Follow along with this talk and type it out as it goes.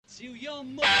you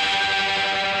young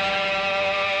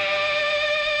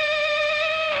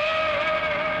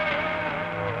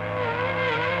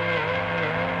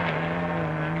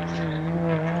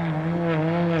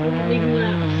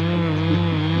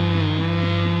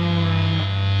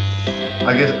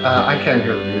I guess I can't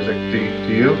hear the music.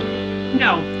 Do you?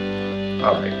 No.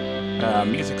 All right.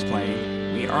 Music's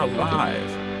playing. We are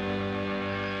live.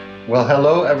 Well,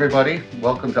 hello, everybody.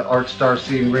 Welcome to Art Star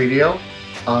Scene Radio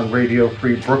on Radio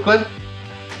Free Brooklyn.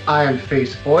 I am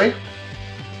Face Boy.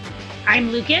 I'm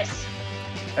Lucas.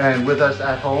 And with us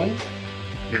at home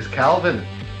is Calvin.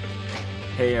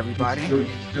 Hey, everybody. He's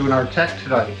doing our tech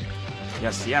tonight.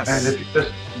 Yes, yes. And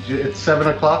it's 7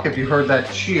 o'clock. If you heard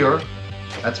that cheer,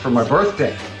 that's for my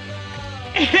birthday.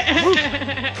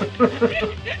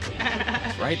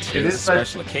 Right, it is a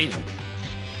special occasion.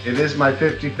 It is my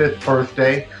 55th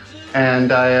birthday,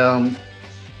 and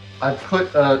I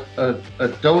put a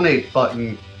donate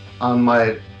button on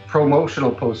my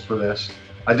promotional post for this.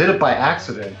 I did it by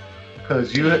accident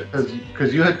because you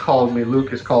had called me,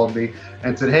 Lucas called me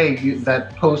and said, "Hey,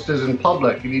 that post isn't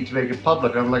public. You need to make it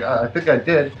public." I'm like, I think I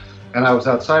did, and I was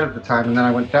outside at the time, and then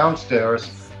I went downstairs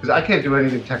because I can't do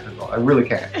anything technical. I really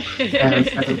can't, and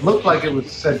it looked like it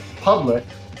was said public.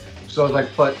 So I was like,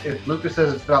 but if Lucas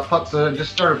says it's not public, so I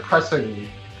just started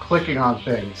clicking on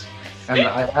things, and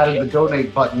I added the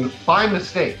donate button by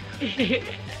mistake,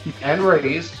 and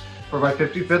raised for my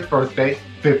 55th birthday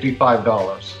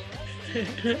 $55.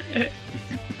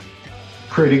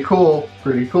 Pretty cool.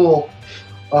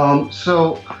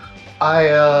 So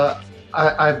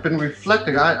I've been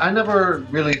reflecting. I never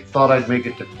really thought I'd make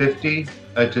it to 50.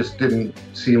 It just didn't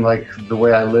seem like the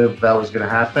way I lived that was going to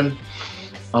happen.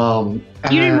 You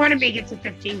didn't want to make it to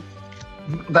 50.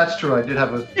 That's true. I did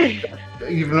have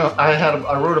even though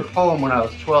I wrote a poem when I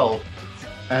was 12,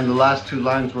 and the last two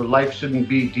lines were, "Life shouldn't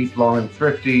be deep, long, and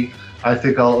thrifty. I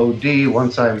think I'll OD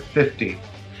once I'm 50."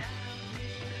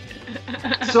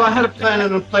 So I had a plan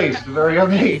in place at a very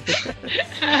young age.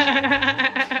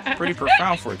 Pretty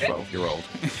profound for a 12-year-old.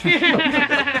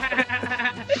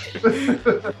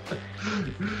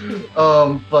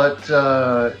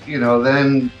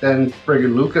 Then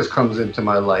friggin' Lucas comes into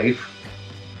my life,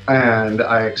 and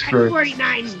I experienced. I'm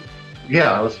 49.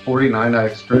 Yeah, I was 49. I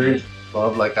experienced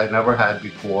love like I never had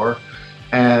before,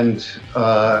 and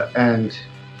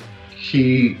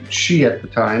she at the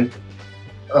time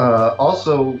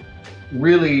also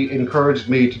really encouraged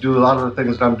me to do a lot of the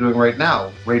things that I'm doing right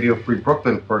now. Radio Free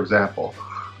Brooklyn, for example.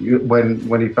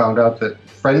 When he found out that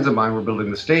friends of mine were building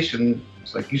the station,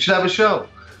 it's like, you should have a show.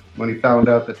 When he found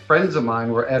out that friends of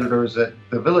mine were editors at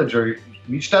The Villager,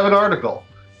 you should have an article.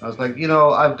 I was like,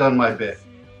 I've done my bit.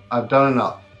 I've done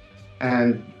enough.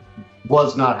 And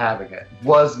was not having it.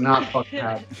 Was not fucking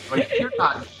having it. Like, you're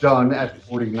not done at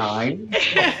 49.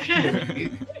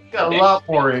 You got a lot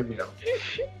more in you.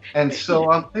 And so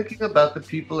I'm thinking about the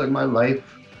people in my life.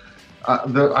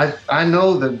 I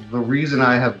know that the reason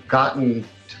I have gotten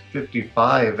to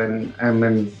 55 and am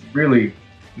in really,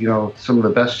 some of the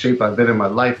best shape I've been in my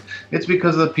life, it's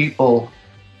because of the people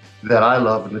that I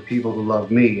love and the people who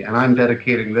love me. And I'm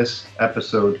dedicating this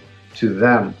episode to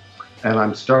them. And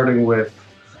I'm starting with,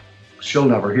 she'll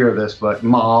never hear this, but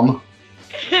Mom.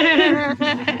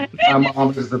 My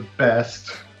mom is the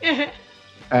best.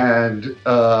 And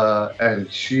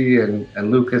she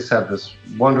and Lucas have this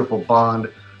wonderful bond.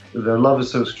 Their love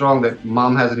is so strong that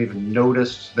Mom hasn't even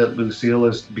noticed that Lucille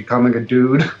is becoming a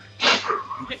dude.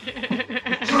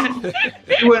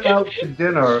 We went out to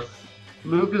dinner.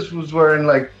 Lucas was wearing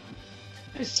like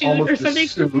a suit almost or something. A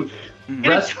suit.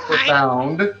 Breasts were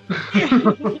bound.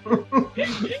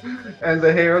 And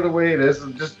the hair the way it is,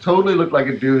 it just totally looked like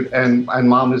a dude. And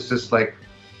Mom is just like,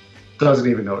 doesn't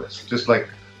even notice. Just like,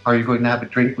 "Are you going to have a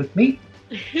drink with me?"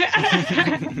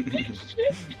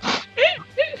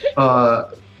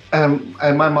 And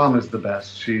my mom is the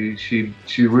best. She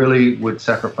really would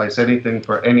sacrifice anything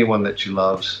for anyone that she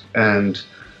loves, and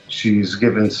she's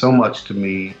given so much to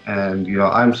me. And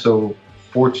I'm so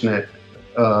fortunate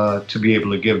to be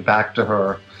able to give back to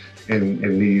her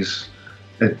in these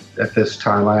at this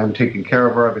time. I am taking care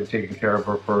of her. I've been taking care of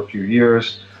her for a few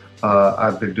years.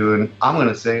 I've been doing, I'm going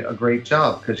to say, a great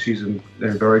job because she's in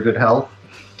very good health.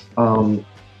 I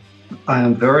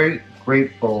am very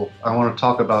grateful. I want to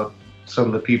talk about some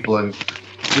of the people in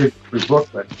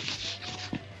Brooklyn.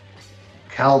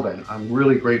 Calvin, I'm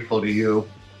really grateful to you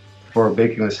for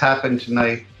making this happen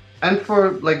tonight and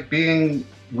for being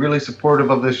really supportive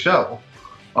of this show.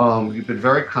 You've been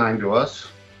very kind to us.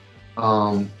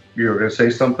 You were going to say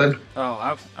something?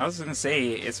 Oh, I was going to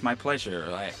say it's my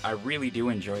pleasure. I really do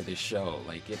enjoy this show.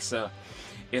 Like it's a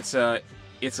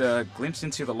it's a glimpse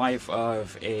into the life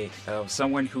of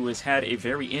someone who has had a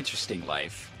very interesting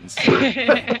life. And so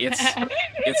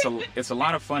it's a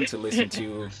lot of fun to listen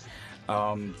to.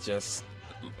 Just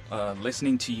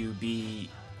listening to you be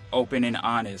open and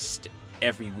honest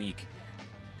every week,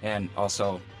 and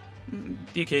also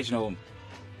the occasional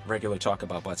regular talk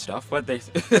about butt stuff. But they.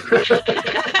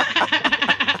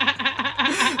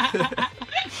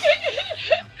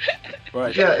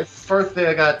 But yeah, it's birthday.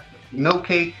 I got no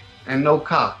cake and no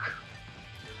cock.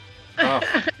 Oh,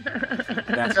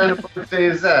 what kind of birthday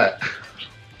is that?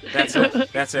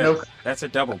 That's a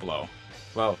double blow.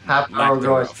 Well, half an hour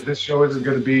ago, I said this show isn't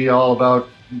going to be all about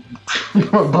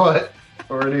my butt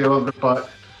or any of the butt.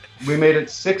 We made it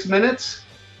 6 minutes.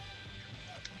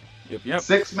 Yep.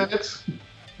 6 minutes.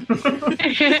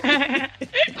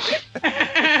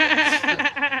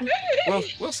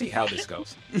 We'll see how this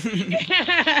goes.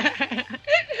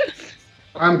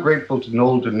 I'm grateful to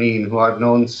Noel Deneen, who I've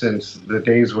known since the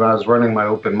days when I was running my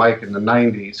open mic in the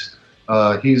 90s.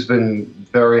 He's been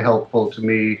very helpful to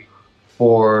me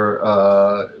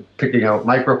for picking out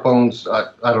microphones. I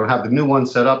don't have the new one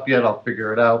set up yet. I'll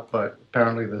figure it out, but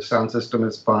apparently the sound system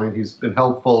is fine. He's been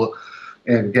helpful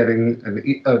in getting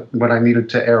when I needed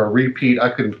to air a repeat. I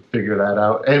couldn't figure that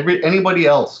out. Anybody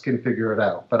else can figure it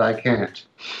out, but I can't.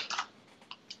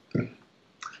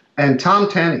 And Tom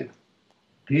Tenney,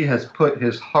 he has put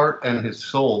his heart and his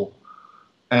soul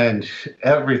and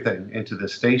everything into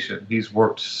this station. He's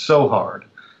worked so hard.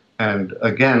 And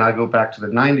again, I go back to the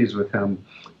 90s with him.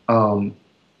 Now,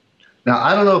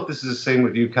 I don't know if this is the same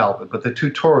with you, Calvin, but the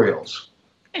tutorials.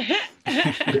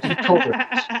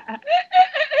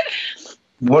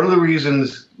 One of the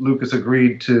reasons Lucas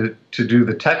agreed to do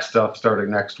the tech stuff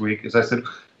starting next week is I said,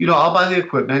 I'll buy the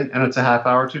equipment and it's a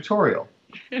half-hour tutorial.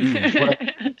 What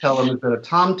I tell him is that a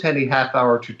Tom Tenney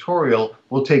half-hour tutorial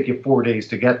will take you 4 days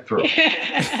to get through.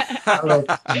 I don't know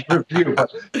if it's a review,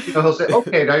 but he'll say,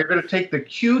 okay, now you're going to take the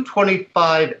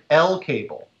Q25L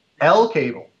cable. L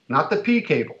cable, not the P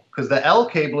cable, because the L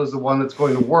cable is the one that's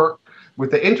going to work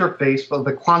with the interface of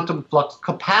the quantum flux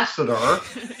capacitor.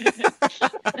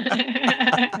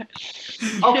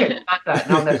 Okay, got that.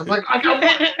 Now next, I'm like, I got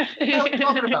what are you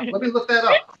talking about? Let me look that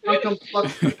up. Quantum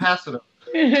flux capacitor.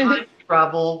 Time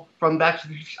travel from back to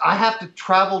the future. I have to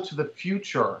travel to the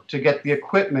future to get the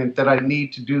equipment that I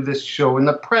need to do this show in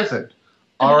the present.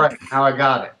 All right, now I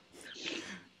got it.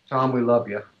 Tom, we love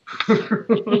you.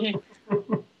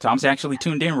 Tom's actually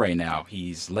tuned in right now.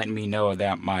 He's letting me know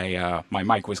that my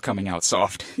mic was coming out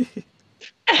soft. He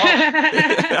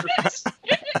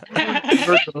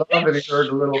heard the love and he heard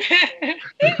a little.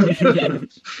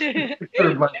 He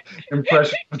heard my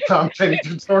impression of the Tom Tenney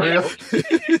tutorial.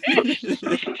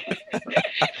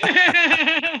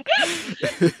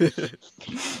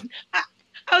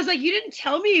 I was like, you didn't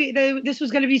tell me that this was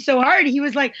going to be so hard. He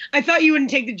was like, I thought you wouldn't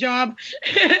take the job.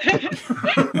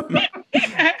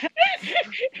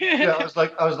 Yeah, I was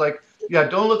like, yeah,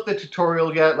 don't look at the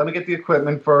tutorial yet. Let me get the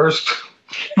equipment first.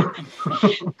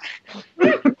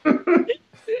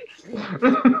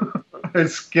 I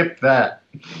skipped that,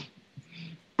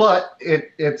 but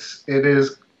it is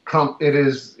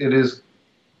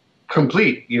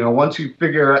complete. Once you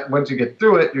get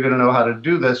through it, you're going to know how to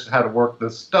do this, how to work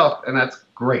this stuff, and that's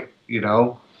great.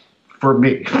 For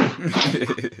me.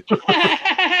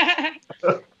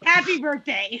 Happy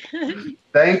birthday!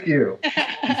 Thank you,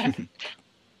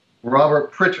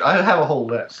 Robert Pritchard. I have a whole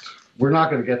list. We're not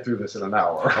going to get through this in an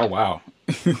hour. Oh, wow.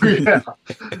 Yeah.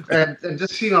 And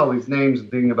just seeing all these names and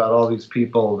thinking about all these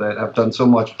people that have done so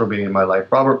much for me in my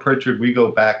life. Robert Pritchard, we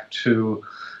go back to,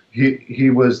 he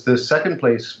was the second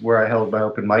place where I held my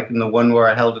open mic and the one where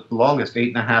I held it the longest,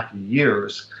 8.5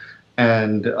 years.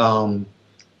 And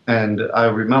I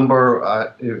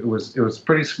remember it was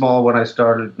pretty small when I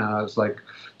started. Now I was like,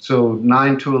 so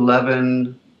 9 to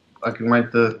 11, I can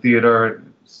rent the theater.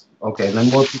 Okay, and then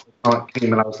more people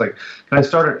came, and I was like, "Can I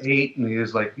start at 8?" And he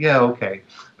was like, "Yeah, okay."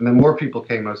 And then more people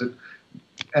came. And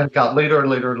it got later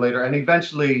and later and later. And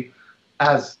eventually,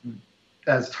 as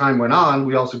time went on,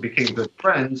 we also became good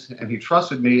friends. And he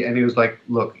trusted me, and he was like,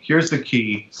 "Look, here's the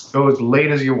key. Go as late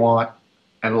as you want,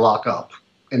 and lock up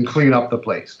and clean up the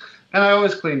place." And I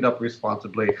always cleaned up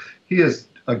responsibly. He is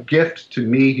a gift to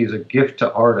me. He's a gift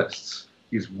to artists.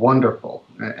 He's wonderful.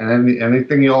 And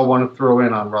anything you all want to throw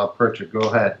in on Rob Pritchard, go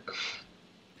ahead.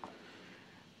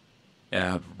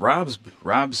 Yeah,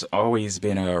 Rob's always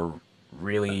been a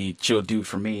really chill dude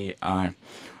for me. I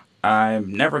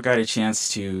never got a chance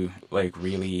to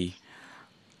really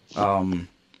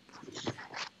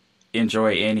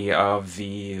enjoy any of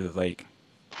the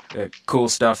cool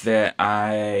stuff that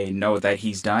I know that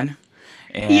he's done,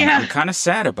 and I'm kind of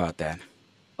sad about that.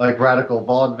 like Radical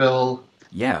Vaudeville.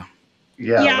 Yeah.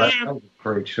 Yeah, Yeah. that was a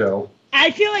great show.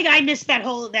 I feel like I missed that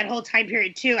whole time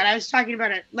period too. And I was talking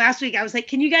about it last week. I was like,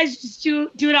 can you guys just do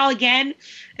it all again?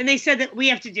 And they said that we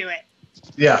have to do it.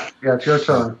 Yeah, it's your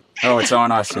turn. Oh, it's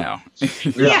on us now.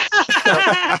 Yeah.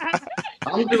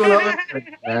 I'm doing other things,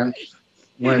 man.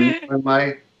 When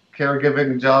my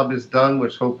caregiving job is done,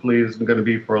 which hopefully isn't going to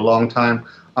be for a long time,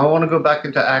 I want to go back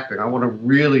into acting. I want to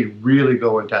really, really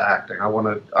go into acting.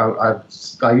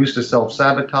 I used to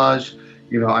self-sabotage.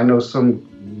 I know so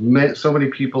many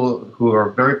people who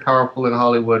are very powerful in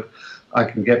Hollywood. I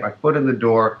can get my foot in the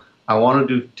door. I want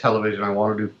to do television. I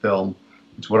want to do film.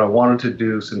 It's what I wanted to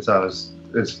do since I was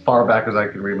as far back as I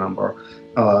can remember.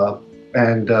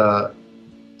 And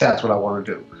that's what I want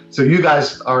to do. So you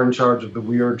guys are in charge of the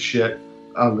weird shit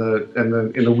in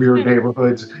the weird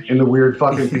neighborhoods, in the weird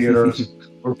fucking theaters,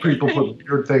 where people put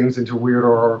weird things into weird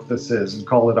orifices and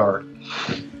call it art.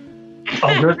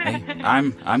 Oh, good. Hey,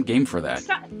 I'm game for that.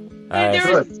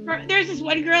 There's this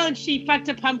one girl and she fucked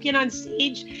a pumpkin on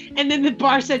stage, and then the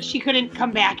bar said she couldn't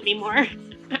come back anymore.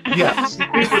 Yes,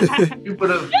 you would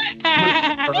have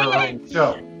her own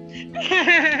show.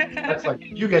 That's like,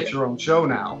 you get your own show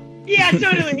now. Yeah,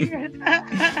 totally.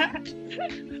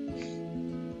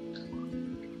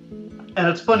 And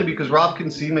it's funny because Rob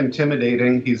can seem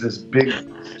intimidating. He's this big,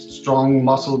 strong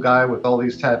muscle guy with all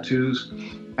these tattoos,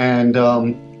 and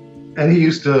he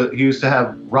used to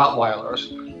have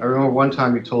Rottweilers. I remember one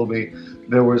time he told me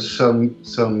there was some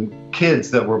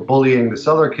kids that were bullying this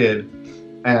other kid,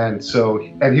 and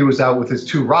he was out with his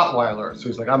 2 Rottweilers. So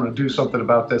he's like, I'm going to do something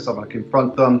about this. I'm going to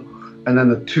confront them. And then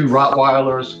the 2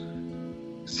 Rottweilers,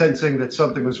 sensing that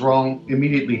something was wrong,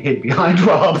 immediately hid behind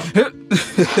Rob.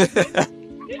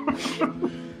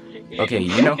 Okay,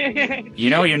 you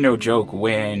know you're no joke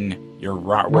when your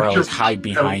Rottweilers hide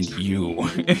behind you.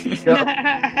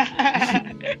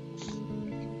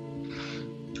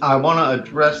 I want to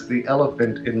address the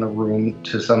elephant in the room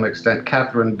to some extent,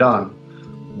 Catherine Dunn,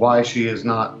 why she is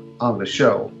not on the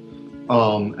show,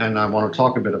 and I want to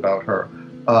talk a bit about her.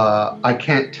 I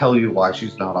can't tell you why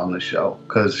she's not on the show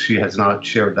because she has not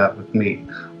shared that with me.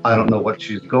 I don't know what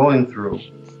she's going through.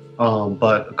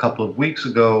 But a couple of weeks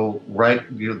ago,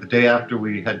 the day after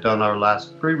we had done our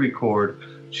last pre-record,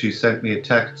 she sent me a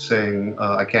text saying,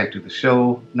 I can't do the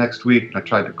show next week. And I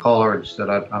tried to call her and she said,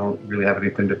 I don't really have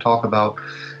anything to talk about.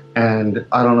 And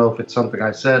I don't know if it's something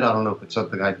I said. I don't know if it's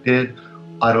something I did.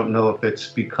 I don't know if it's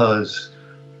because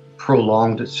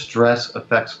prolonged stress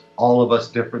affects all of us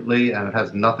differently and it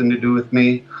has nothing to do with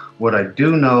me. What I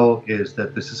do know is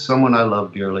that this is someone I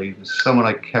love dearly. This is someone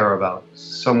I care about. This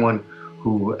is someone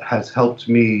who has helped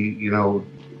me,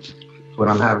 when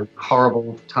I'm having a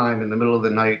horrible time in the middle of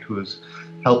the night, who has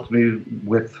helped me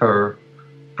with her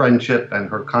friendship and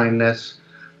her kindness,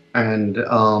 and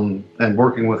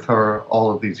working with her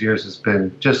all of these years has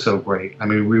been just so great. I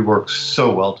mean, we work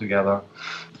so well together.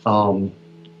 So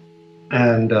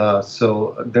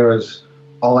there's,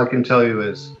 all I can tell you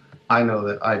is I know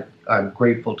that I'm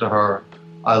grateful to her.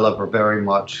 I love her very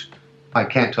much. I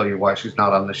can't tell you why she's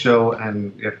not on the show,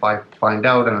 and if I find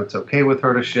out and it's okay with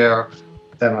her to share,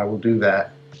 then I will do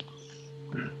that.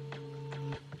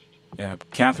 Yeah,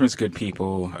 Catherine's good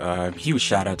people. Huge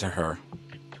shout out to her.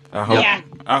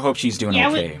 I hope she's doing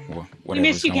okay. We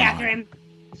miss you, Catherine.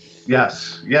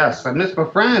 Yes, I miss my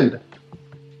friend.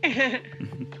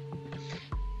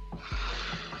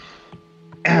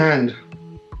 And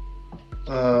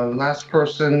last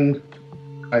person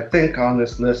I think on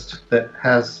this list that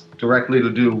has directly to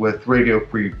do with Radio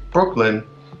Free Brooklyn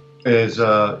is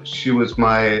she was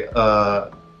my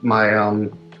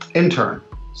intern,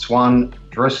 Swan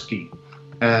Drisky,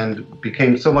 and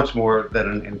became so much more than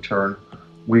an intern.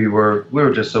 We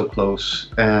were just so close,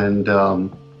 and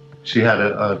she had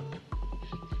a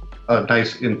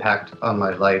nice impact on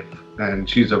my life, and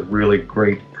she's a really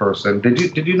great person.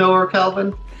 Did you know her,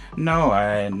 Calvin? No,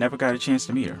 I never got a chance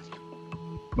to meet her.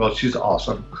 Well, she's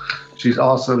awesome. She's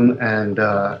awesome, and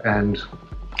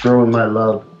throwing my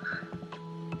love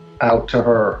out to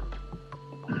her.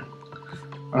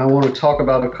 I want to talk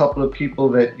about a couple of people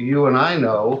that you and I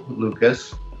know,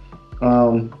 Lucas.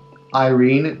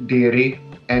 Irene, Deity,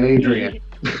 and Adrian.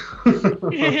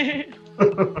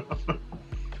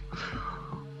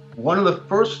 One of the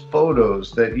first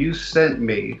photos that you sent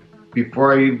me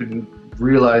before I even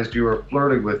realized you were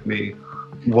flirting with me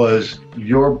was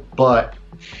your butt.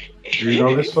 Do you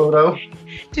know this photo?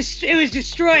 It was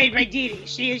destroyed by Dee Dee.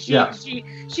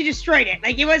 She destroyed it.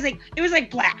 Like it was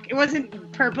like black. It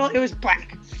wasn't purple. It was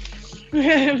black.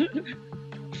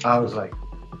 I was like,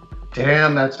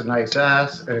 damn, that's a nice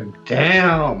ass, and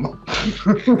damn,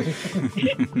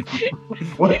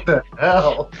 what the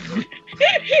hell?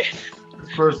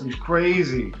 This person's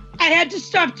crazy. I had to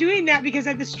stop doing that because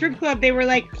at the strip club they were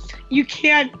like, we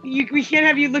can't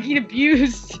have you looking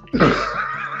abused.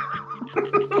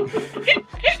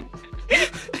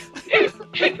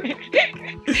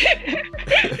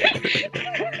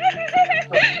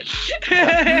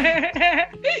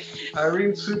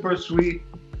 Irene's super sweet,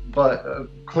 but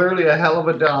clearly a hell of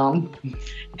a dom.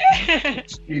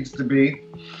 Needs to be.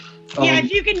 Yeah,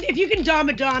 if you can dom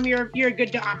a dom, you're a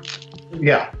good dom.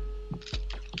 Yeah.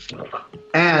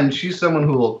 And she's someone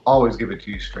who will always give it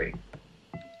to you straight.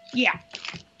 Yeah.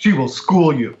 She will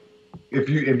school you. If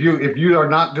you are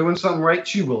not doing something right,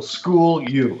 she will school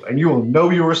you, and you will know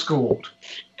you were schooled.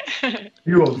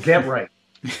 You will get right.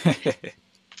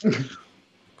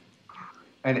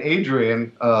 And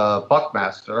Adrian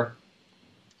Buckmaster,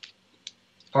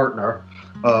 partner,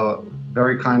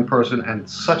 very kind person and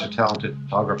such a talented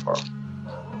photographer.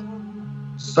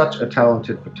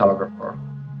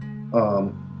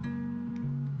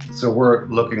 So we're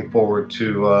looking forward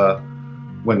to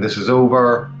when this is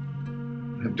over,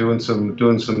 doing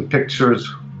some pictures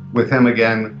with him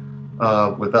again,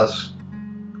 with us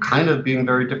kind of being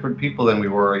very different people than we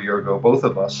were a year ago, both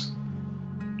of us.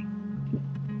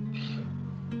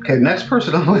 Okay, next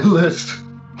person on my list.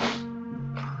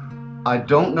 I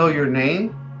don't know your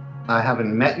name. I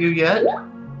haven't met you yet.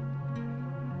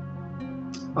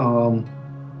 On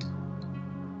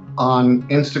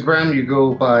Instagram, you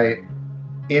go by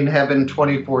In Heaven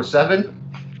 24/7.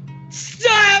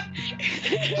 Stop!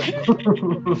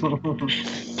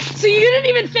 So you didn't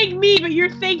even thank me, but you're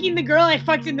thanking the girl I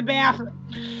fucked in the bathroom.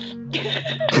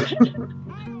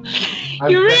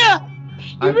 You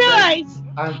realize?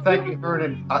 I'm thanking her,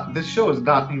 and this show is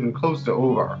not even close to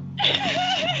over.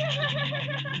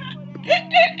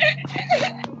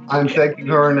 I'm thanking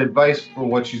her in advice for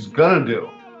what she's gonna do.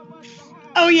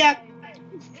 Oh yeah.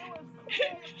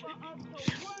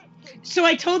 So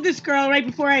I told this girl right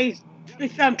before I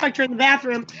fucked her in the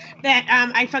bathroom that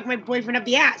I fucked my boyfriend up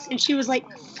the ass, and she was like,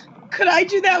 "Could I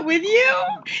do that with you?"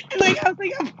 And I was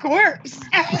like, "Of course."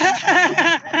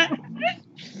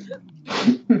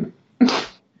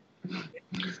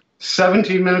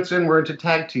 17 minutes in, we're into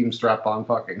tag team strap-on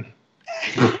fucking.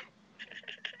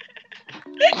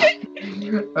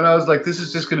 And I was like, this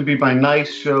is just going to be my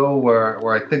nice show where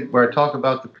I talk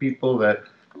about the people that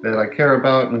I care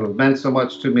about and who have meant so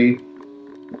much to me.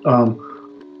 I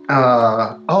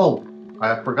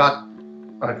forgot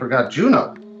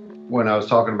Juno when I was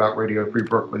talking about Radio Free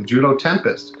Brooklyn. Juno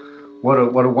Tempest. What a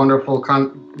wonderful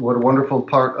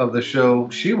part of the show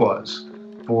she was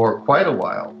for quite a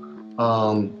while.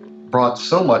 Brought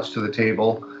so much to the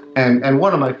table, and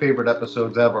one of my favorite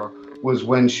episodes ever was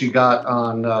when she got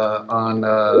on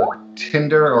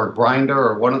Tinder or Grindr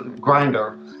or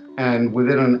Grindr, and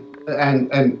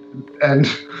and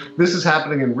this is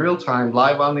happening in real time,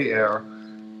 live on the air.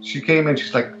 She came in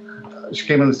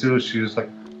the studio. She was like,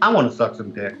 "I want to suck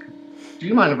some dick. Do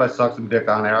you mind if I suck some dick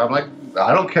on air?" I'm like,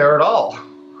 "I don't care at all."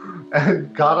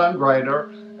 And got on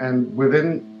Grindr, and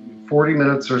within 40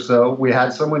 minutes or so, we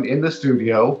had someone in the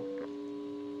studio.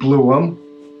 Blew him,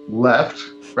 left,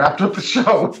 wrapped up the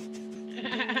show.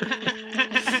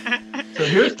 So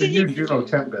here's the new Juno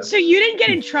Tempest. So you didn't get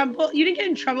in trouble. You didn't get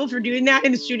in trouble for doing that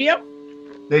in the studio?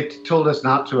 They told us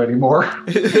not to anymore.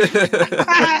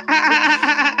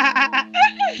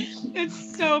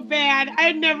 It's so bad.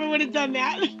 I never would have done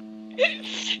that.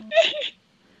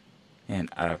 And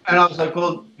I was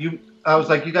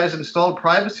like, you guys installed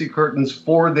privacy curtains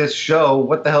for this show.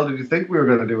 What the hell did you think we were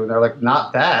going to do? And they're like,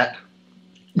 not that.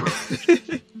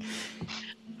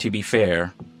 To be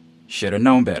fair, should have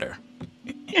known better.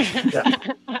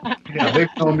 Yeah, they've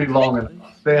known me long enough.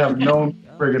 They have known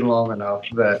friggin' long enough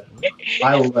that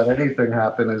I will let anything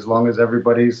happen as long as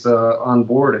everybody's on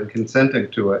board and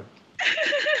consenting to it.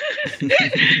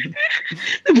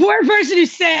 The poor person who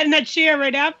sat in that chair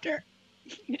right after.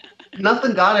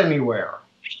 Nothing got anywhere.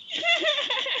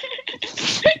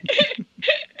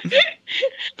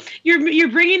 You're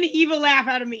bringing the evil laugh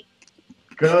out of me.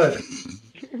 Good.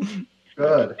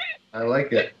 I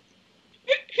like it.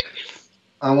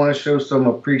 I want to show some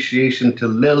appreciation to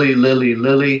Lily,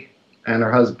 and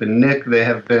her husband Nick. They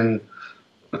have been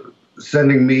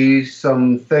sending me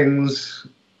some things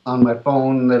on my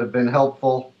phone that have been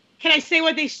helpful. Can I say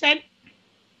what they sent?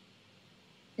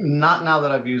 Not now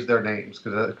that I've used their names,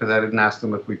 because I didn't ask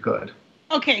them if we could.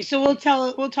 Okay, so we'll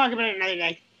talk about it another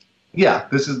day. Yeah,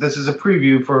 this is a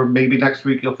preview for maybe next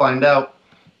week. You'll find out.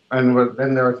 And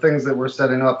there are things that we're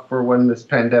setting up for when this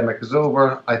pandemic is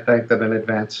over. I thank them in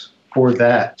advance for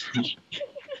that.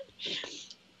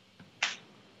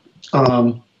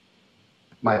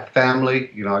 My family,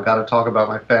 I got to talk about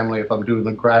my family if I'm doing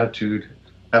the gratitude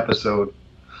episode.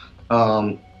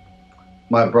 My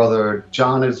brother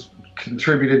John has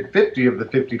contributed $50 of the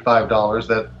 $55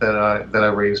 that I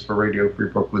raised for Radio Free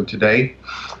Brooklyn today.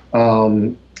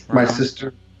 My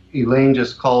sister Elaine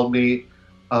just called me.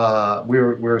 We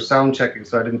were sound checking,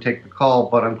 so I didn't take the call,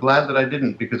 but I'm glad that I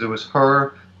didn't, because it was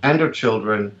her and her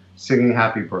children singing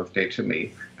happy birthday to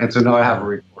me. And so now I have a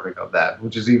recording of that,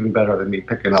 which is even better than me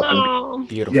picking up. And,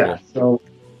 beautiful. Yeah, so,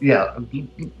 yeah,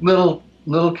 little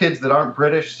kids that aren't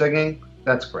British singing,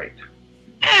 that's great.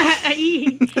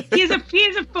 he has a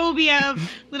phobia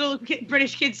of little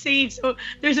British kids singing, so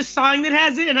there's a song that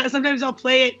has it, and sometimes I'll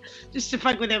play it just to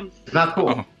fuck with him. Not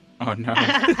cool. Oh no.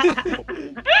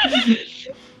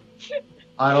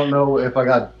 I don't know if I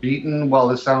got beaten while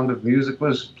The Sound of Music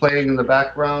was playing in the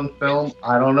background film.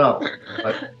 I don't know.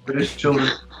 But British children.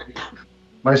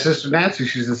 My sister Nancy,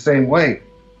 she's the same way.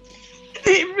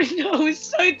 No,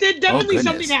 so definitely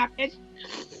something happened.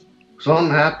 Something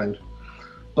happened.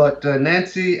 But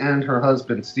Nancy and her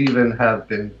husband Stephen have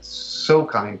been so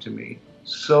kind to me.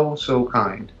 So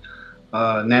kind.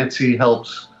 Nancy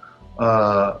helps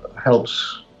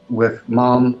with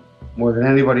Mom more than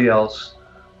anybody else.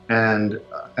 And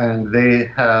they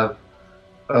have,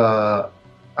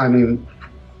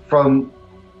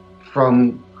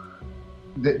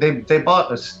 they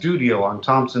bought a studio on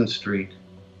Thompson Street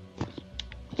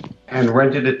and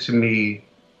rented it to me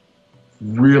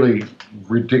really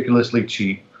ridiculously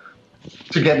cheap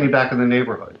to get me back in the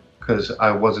neighborhood, because who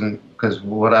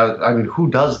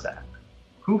does that?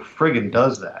 Who friggin'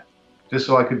 does that? Just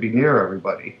so I could be near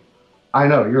everybody. I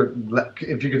know,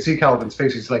 if you could see Calvin's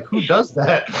face, he's like, who does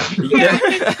that?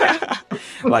 Yeah.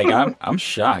 Like, I'm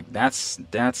shocked. That's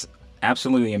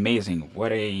absolutely amazing.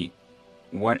 What a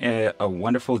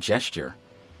wonderful gesture.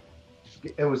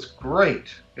 It was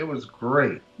great.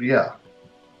 Yeah.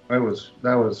 That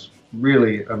was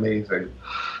really amazing.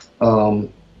 My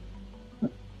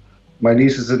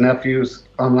nieces and nephews,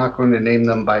 I'm not going to name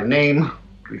them by name,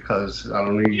 because I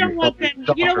don't need you don't want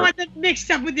them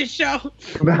mixed up with the show.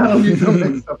 I don't need them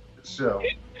mixed up with the show.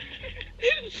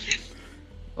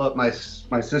 But my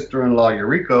sister-in-law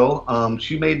Yuriko,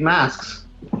 she made masks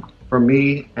for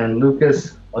me and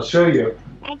Lucas. I'll show you.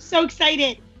 I'm so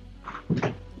excited.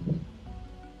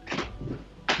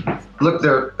 Look,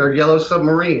 they're yellow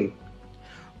submarine.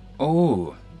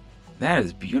 Oh, that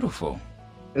is beautiful.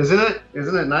 Isn't it?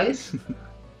 Isn't it nice?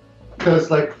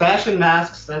 Because, like, fashion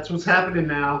masks, that's what's happening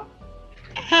now.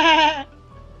 I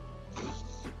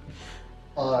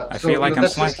feel like I'm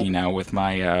slacking now with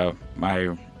my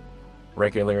my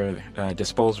regular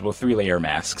disposable 3-layer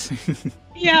masks.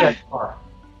 Yeah.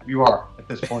 You are at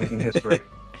this point in history.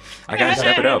 I gotta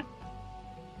step it up.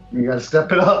 You gotta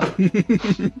step it up.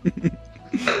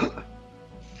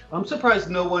 I'm surprised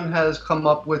no one has come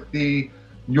up with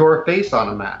your face on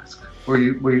a mask, where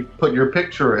you put your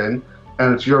picture in,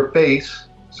 and it's your face,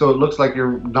 so it looks like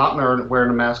you're not wearing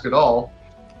a mask at all.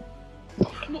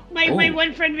 My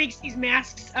one friend makes these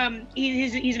masks.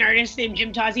 He's an artist named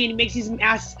Jim Tozzi, and he makes these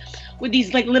masks with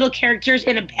these like little characters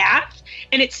in a bath,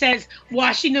 and it says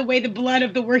 "washing away the blood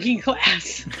of the working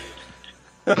class."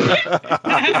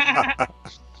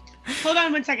 Hold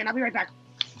on 1 second. I'll be right back.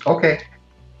 Okay.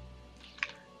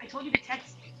 I told you to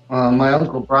text. My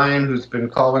Uncle Brian, who's been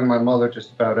calling my mother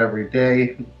just about every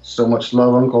day. So much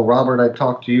love, Uncle Robert. I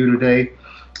talked to you today.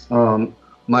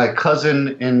 My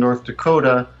cousin in North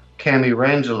Dakota, Cami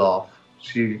Rangeloff,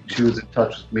 she was in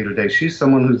touch with me today. She's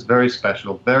someone who's very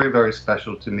special, very, very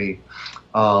special to me.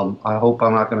 I hope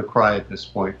I'm not going to cry at this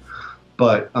point.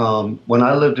 But when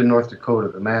I lived in North Dakota,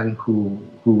 the man who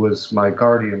was my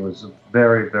guardian was a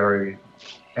very, very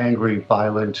angry,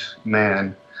 violent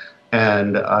man.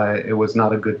 And it was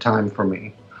not a good time for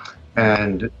me.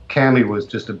 And Cami was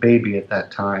just a baby at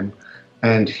that time,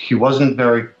 and he wasn't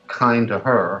very kind to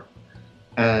her.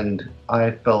 And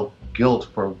I felt guilt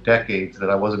for decades that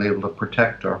I wasn't able to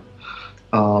protect her.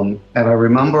 And I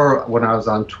remember when I was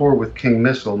on tour with King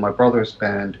Missile, my brother's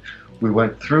band, we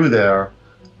went through there,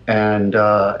 and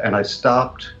I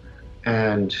stopped,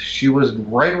 and she was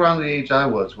right around the age I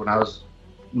was when I was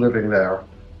living there.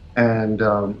 And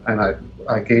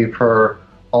I gave her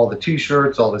all the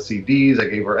T-shirts, all the CDs. I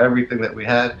gave her everything that we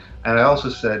had. And I also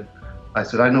said, I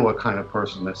know what kind of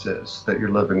person this is that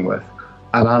you're living with.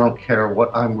 And I don't care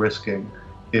what I'm risking.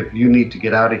 If you need to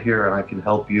get out of here and I can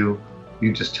help you,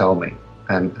 you just tell me.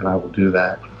 And I will do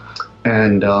that.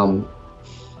 And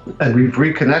we've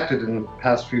reconnected in the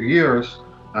past few years.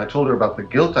 And I told her about the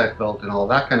guilt I felt and all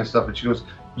that kind of stuff. And she goes,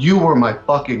 you were my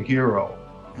fucking hero.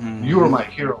 Mm-hmm. You were my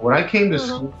hero. When I came to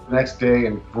school the next day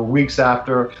and for weeks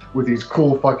after with these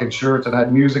cool fucking shirts and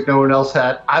had music no one else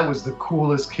had, I was the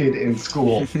coolest kid in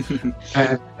school.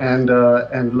 and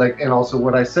also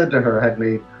what I said to her had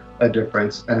made a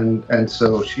difference. And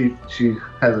so she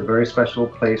has a very special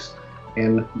place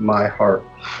in my heart.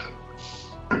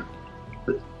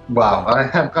 Wow, I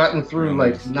have gotten through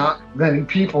like not many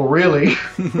people really.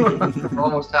 We're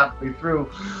almost halfway through,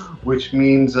 which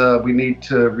means we need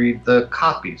to read the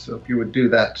copy. So if you would do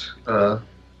that,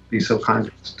 be so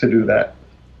kind to do that.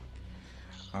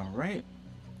 All right.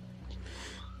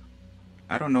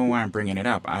 I don't know why I'm bringing it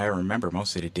up. I remember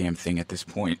most of the damn thing at this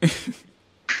point.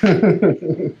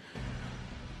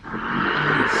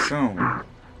 So,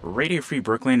 Radio Free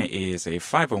Brooklyn is a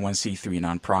 501c3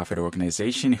 nonprofit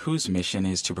organization whose mission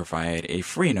is to provide a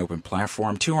free and open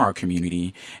platform to our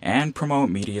community and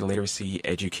promote media literacy,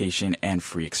 education, and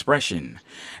free expression.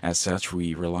 As such,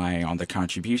 we rely on the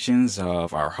contributions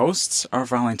of our hosts, our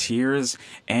volunteers,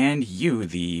 and you,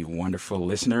 the wonderful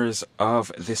listeners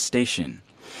of this station.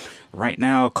 Right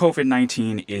now,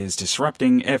 COVID-19 is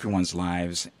disrupting everyone's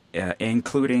lives,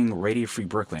 including Radio Free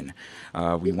Brooklyn.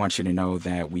 We want you to know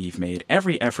that we've made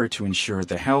every effort to ensure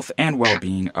the health and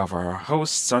well-being of our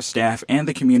hosts, our staff, and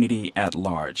the community at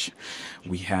large.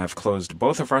 We have closed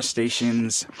both of our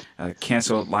stations,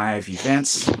 canceled live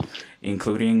events,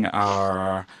 including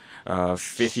our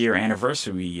 5th year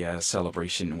anniversary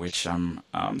celebration, which I'm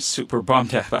super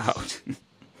bummed about.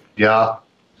 Yeah.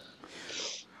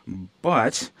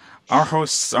 But our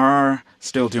hosts are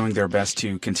still doing their best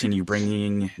to continue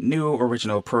bringing new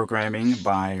original programming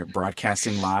by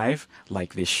broadcasting live,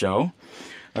 like this show,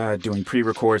 doing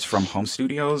pre-records from home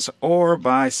studios, or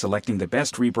by selecting the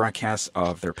best rebroadcasts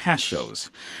of their past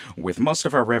shows. With most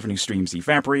of our revenue streams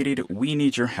evaporated, we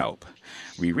need your help.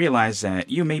 We realize that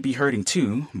you may be hurting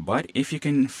too, but if you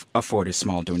can afford a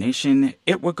small donation,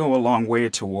 it will go a long way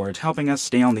toward helping us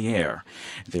stay on the air.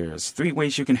 There's 3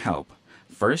 ways you can help.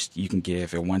 First, you can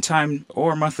give a one-time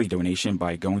or monthly donation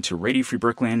by going to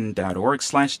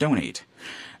radiofreebrooklyn.org/donate.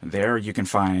 There you can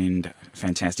find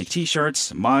fantastic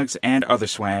t-shirts, mugs, and other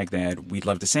swag that we'd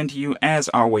love to send to you as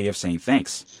our way of saying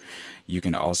thanks. You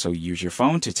can also use your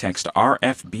phone to text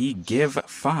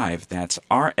RFB-GIVE5, that's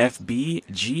RFB-GIVE,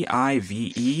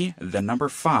 the number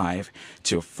 5,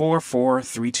 to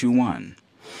 44321.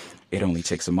 It only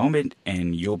takes a moment,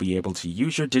 and you'll be able to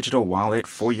use your digital wallet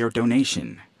for your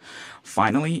donation.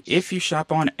 Finally, if you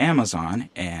shop on Amazon,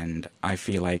 and I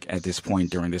feel like at this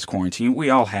point during this quarantine, we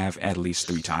all have at least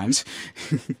 3 times,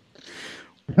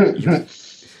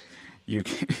 you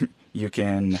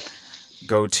can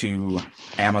go to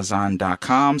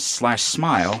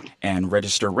amazon.com/smile and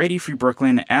register Radio Free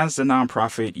Brooklyn as the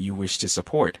nonprofit you wish to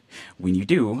support. When you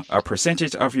do, a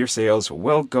percentage of your sales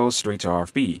will go straight to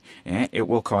RFB, and it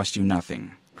will cost you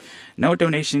nothing. No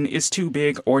donation is too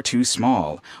big or too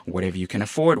small. Whatever you can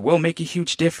afford will make a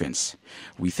huge difference.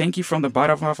 We thank you from the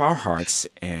bottom of our hearts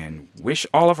and wish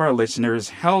all of our listeners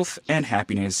health and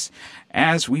happiness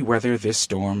as we weather this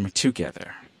storm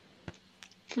together.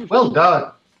 Well done.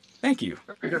 Thank you.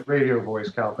 Very good radio voice,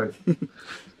 Calvin.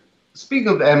 Speaking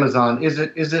of Amazon, is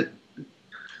it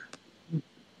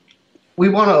we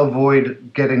want to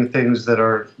avoid getting things that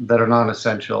are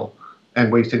non-essential and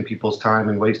wasting people's time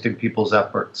and wasting people's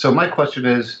effort. So my question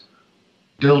is,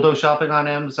 dildo shopping on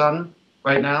Amazon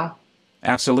right now?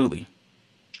 Absolutely.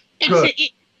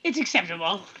 It's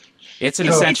acceptable. It's an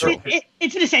essential.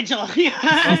 It's an essential.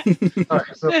 Yeah. All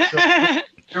right, so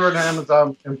you're an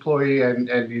Amazon employee and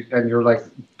you're like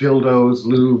dildos,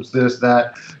 lubes, this,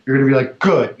 that. You're going to be like,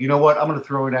 good, you know what? I'm going to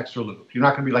throw in extra lube. You're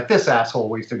not going to be like, this asshole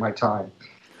wasting my time.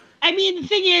 I mean, the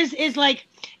thing is like,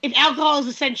 if alcohol is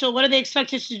essential, what do they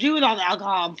expect us to do with all the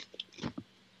alcohol?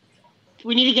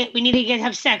 We need to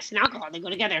have sex and alcohol. They go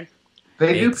together.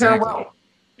 They do pair well.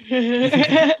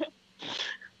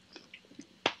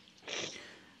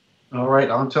 All right,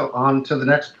 on to the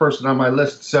next person on my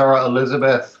list, Sarah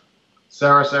Elizabeth.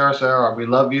 Sarah, we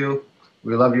love you.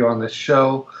 We love you on this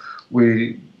show.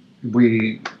 I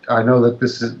know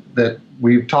that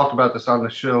we've talked about this on the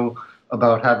show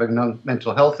about having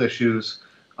mental health issues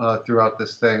throughout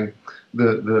this thing,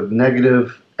 the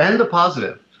negative and the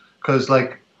positive. Because,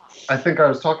 like, I think I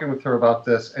was talking with her about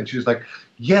this, and she was like,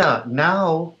 yeah,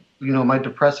 now, my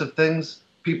depressive things,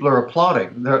 people are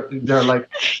applauding. They're like,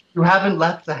 you haven't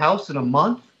left the house in a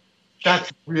month?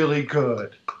 That's really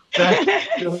good. That's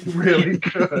really, really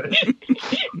good.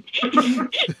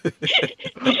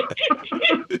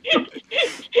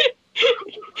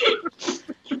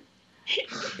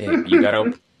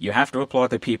 Yeah, you have to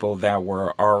applaud the people that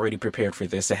were already prepared for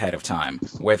this ahead of time,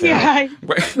 whether Yeah.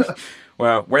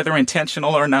 well, whether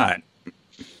intentional or not.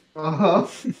 Uh-huh.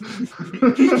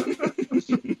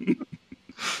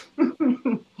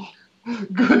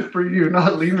 Good for you,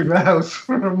 not leaving the house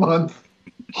for a month.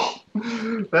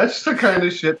 That's the kind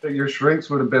of shit that your shrinks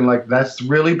would have been like, that's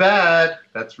really bad.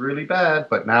 That's really bad.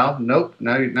 But now, nope.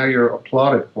 Now you're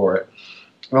applauded for it.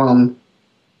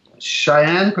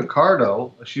 Cheyenne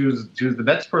Picardo, she was the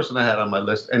next person I had on my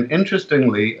list. And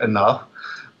interestingly enough,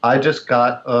 I just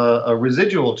got a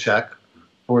residual check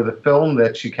for the film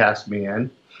that she cast me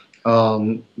in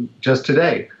just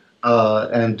today.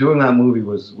 And doing that movie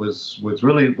was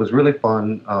really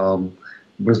fun.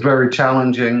 Was very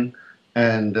challenging,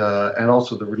 and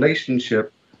also the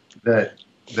relationship that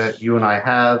you and I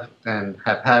have and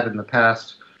have had in the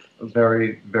past,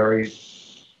 very very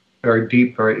very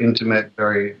deep, very intimate,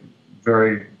 very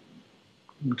very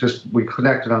just we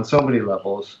connected on so many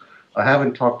levels. I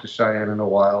haven't talked to Cheyenne in a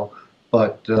while,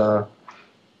 but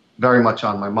very much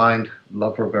on my mind.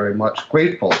 Love her very much.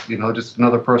 Grateful, just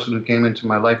another person who came into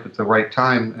my life at the right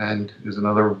time and is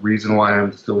another reason why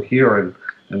I'm still here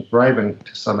and thriving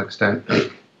to some extent.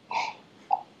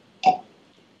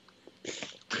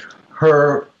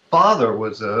 Her father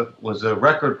was a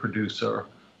record producer.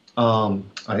 I'm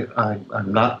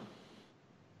not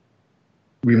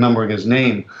remembering his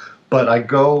name, but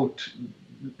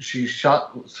she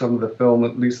shot some of the film,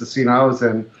 at least the scene I was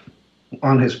in,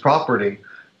 on his property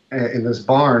in this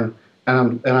barn,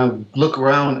 and I look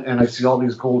around and I see all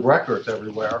these gold records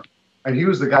everywhere, and he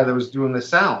was the guy that was doing the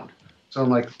sound. So I'm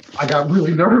like, I got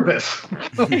really nervous.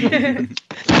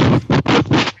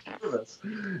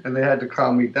 And they had to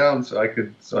calm me down so I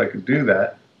could do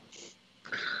that.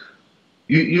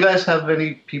 You guys have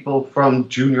any people from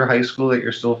junior high school that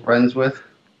you're still friends with?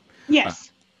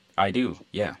 Yes. I do,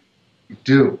 yeah. You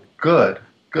do. Good.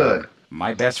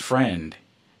 My best friend,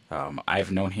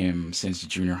 I've known him since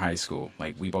junior high school.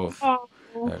 Like, we both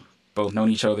known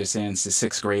each other since the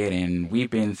 6th grade, and we've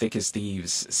been thick as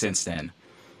thieves since then.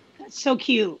 That's so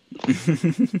cute. Does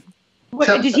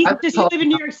he live in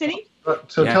New York City?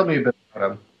 Tell me a bit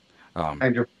about him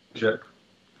and your friendship.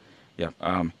 Yeah,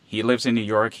 he lives in New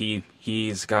York.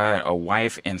 He's got a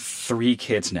wife and 3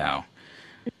 kids now.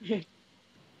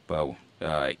 But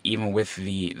even with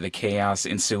the chaos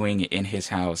ensuing in his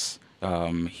house,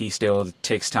 he still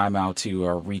takes time out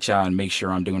to reach out and make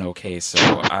sure I'm doing okay. So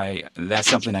that's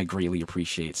something I greatly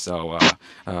appreciate. So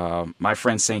my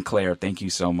friend St. Clair, thank you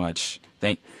so much.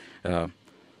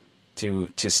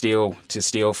 To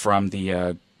steal from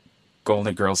the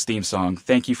Golden Girls theme song.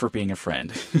 Thank you for being a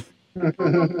friend.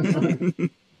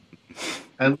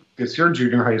 And it's your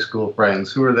junior high school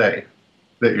friends. Who are they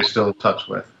that you're still in touch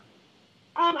with?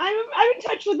 I'm in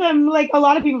touch with them, like a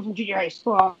lot of people from junior high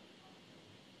school.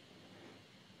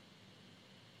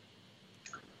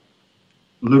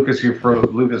 Lucas,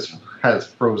 Lucas has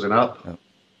frozen up. Oh.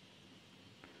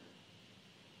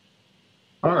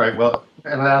 All right, well,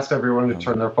 and I asked everyone to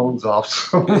turn their phones off.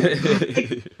 So.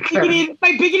 My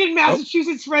bigoted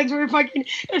Massachusetts friends were fucking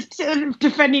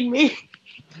defending me.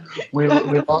 We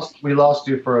lost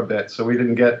you for a bit, so we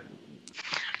didn't get.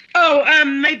 Oh,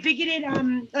 my bigoted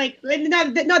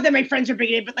not that my friends are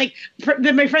bigoted, but like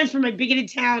my friends from my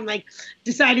bigoted town like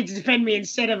decided to defend me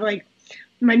instead of like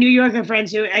my New Yorker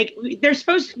friends who like they're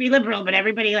supposed to be liberal, but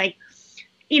everybody like.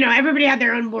 Everybody had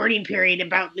their own mourning period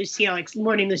about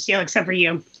mourning Lucille, except for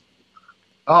you.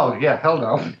 Oh, yeah, hell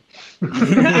no.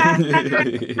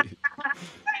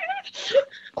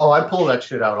 Oh, I pull that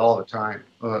shit out all the time.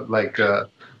 Like,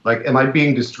 am I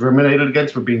being discriminated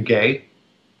against for being gay?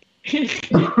 I'm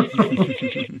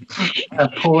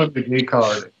pulling the gay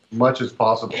card as much as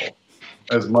possible.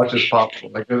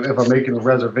 Like, if I'm making a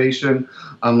reservation,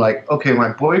 I'm like, okay,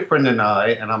 my boyfriend and I,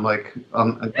 and I'm like,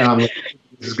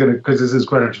 because this is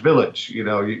Greenwich Village,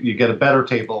 you get a better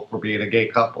table for being a gay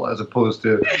couple as opposed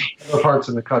to other parts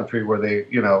in the country where they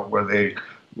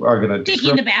are going to stick you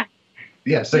in the back.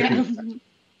 Yeah,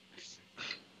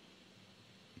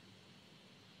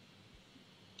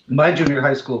 My junior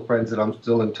high school friends that I'm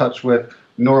still in touch with,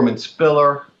 Norman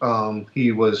Spiller,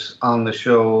 he was on the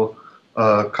show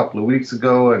a couple of weeks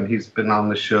ago, and he's been on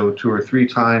the show 2 or 3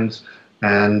 times,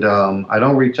 and I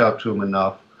don't reach out to him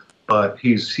enough. But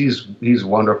he's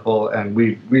wonderful, and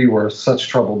we were such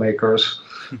troublemakers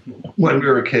when we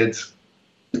were kids.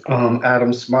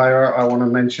 Adam Smyer, I want to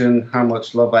mention how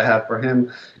much love I have for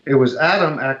him. It was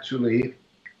Adam actually,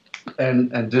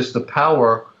 and just the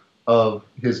power of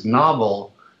his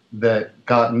novel that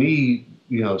got me,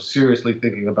 seriously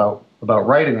thinking about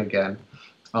writing again.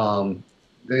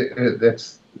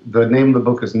 It's the name of the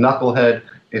book is Knucklehead.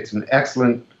 It's an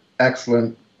excellent,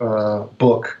 excellent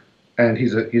book, and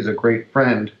he's a great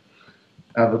friend.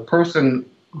 The person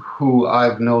who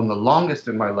I've known the longest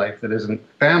in my life that isn't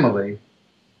family,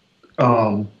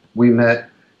 we met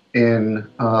in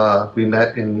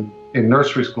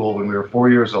nursery school when we were 4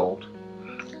 years old.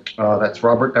 That's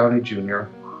Robert Downey Jr.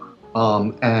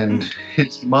 And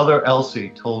his mother Elsie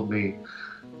told me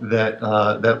that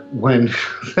when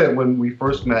that when we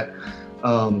first met,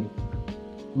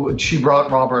 she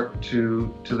brought Robert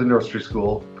to the nursery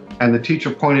school, and the teacher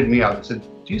pointed me out and said,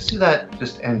 "Do you see that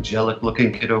just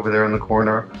angelic-looking kid over there in the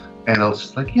corner?" And I was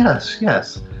just like, "Yes,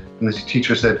 yes." And the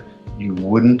teacher said, "You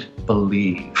wouldn't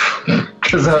believe,"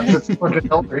 because I was just fucking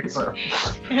Hellraiser.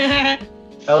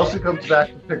 Elsie comes back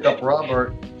to pick up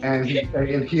Robert, and he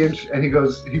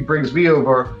brings me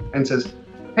over and says,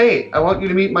 "Hey, I want you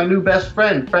to meet my new best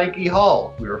friend, Frankie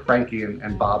Hall." We were Frankie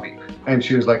and Bobby, and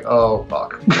she was like, "Oh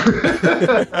fuck."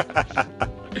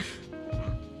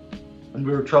 And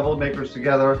we were troublemakers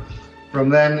together from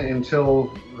then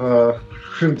until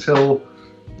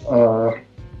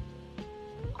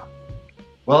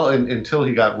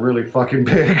he got really fucking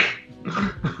big.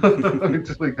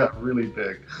 Until he got really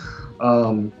big.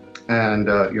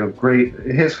 Great.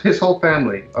 His whole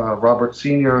family. Robert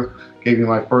Sr. gave me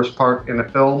my first part in a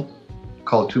film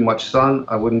called Too Much Sun.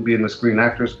 I wouldn't be in the Screen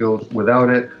Actors Guild without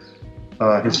it.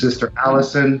 His sister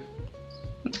Allison.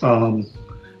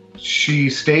 She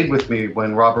stayed with me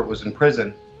when Robert was in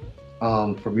prison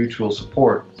for mutual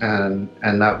support, and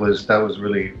that was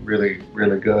really, really,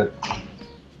 really good.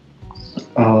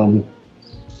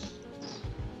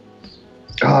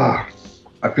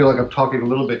 I feel like I'm talking a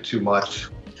little bit too much.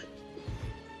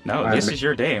 No, this is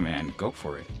your day, man. Go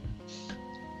for it.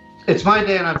 It's my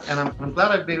day, and I'm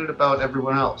glad I've made it about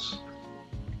everyone else.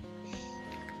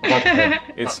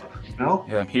 It's no.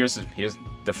 Here's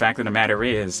the fact of the matter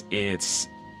is, it's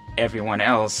everyone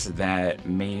else that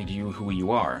made you who you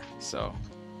are. So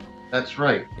that's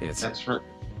right. That's right.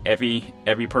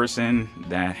 Every person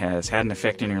that has had an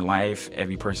effect in your life,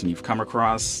 every person you've come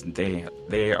across,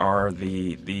 they are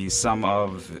the sum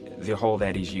of the whole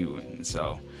that is you. And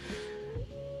so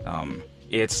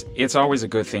it's always a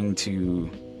good thing to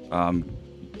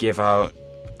give out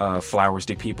flowers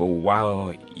to people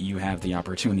while you have the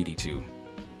opportunity to.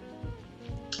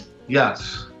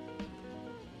 Yes.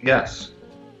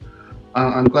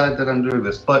 I'm glad that I'm doing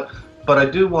this, but I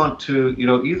do want to,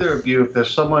 either of you, if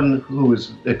there's someone who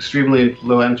is extremely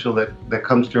influential that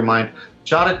comes to your mind,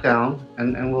 jot it down,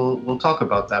 and we'll talk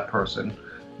about that person.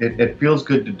 It feels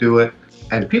good to do it,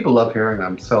 and people love hearing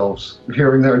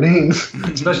their names,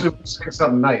 especially when you say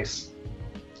something nice.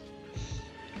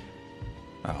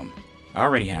 I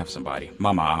already have somebody,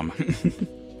 my mom.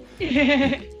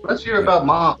 Let's hear about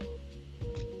Mom.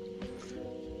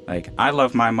 Like, I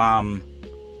love my mom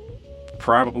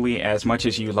probably as much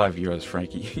as you love yours,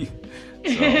 Frankie.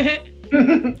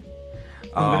 Frankie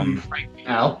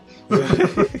now.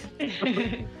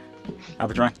 I've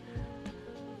been trying.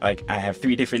 Like, I have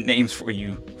 3 different names for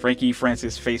you: Frankie,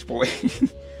 Francis,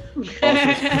 Faceboy.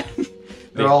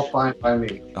 They're all fine by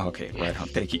me. Okay, right on.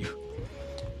 Thank you.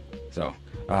 So,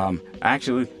 I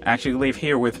actually live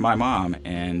here with my mom,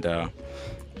 and the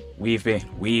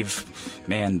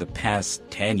past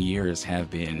 10 years have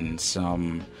been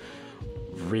some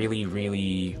really,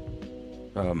 really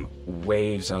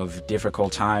waves of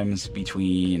difficult times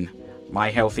between my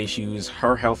health issues,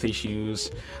 her health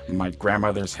issues, my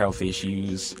grandmother's health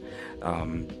issues,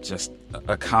 just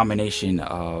a combination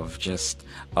of just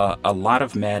a lot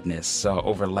of madness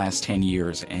over the last 10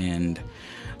 years. And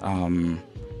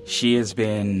she has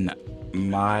been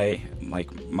my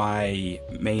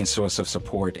main source of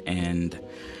support, and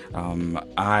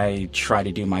I try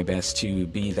to do my best to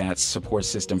be that support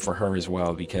system for her as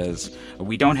well, because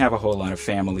we don't have a whole lot of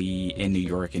family in New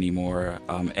York anymore.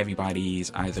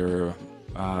 Everybody's either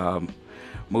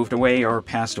moved away or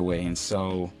passed away, and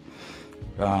so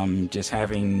just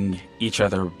having each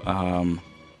other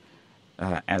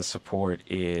as support,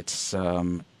 it's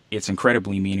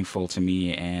incredibly meaningful to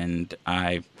me, and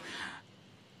I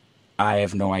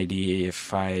have no idea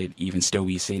if I'd even still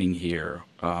be sitting here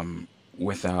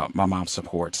without my mom's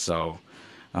support. So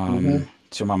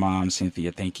to my mom,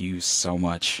 Cynthia, thank you so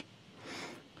much.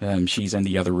 She's in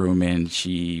the other room, and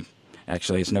she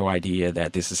actually has no idea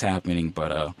that this is happening,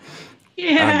 but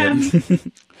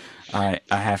I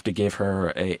have to give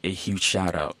her a huge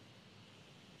shout out.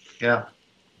 Yeah.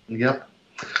 Yep.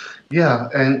 Yeah,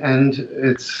 and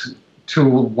it's, to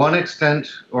one extent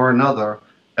or another,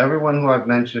 everyone who I've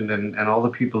mentioned and all the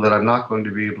people that I'm not going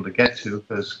to be able to get to,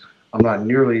 because I'm not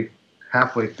nearly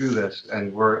halfway through this,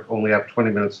 and we're only have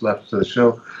 20 minutes left to the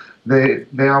show. they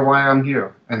are why I'm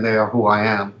here, and they are who I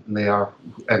am, and they are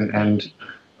and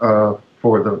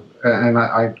for the and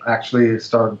I actually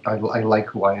I like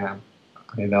who I am,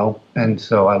 and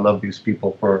so I love these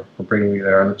people for bringing me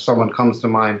there. And if someone comes to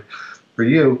mind for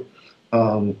you,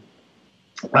 I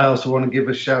also want to give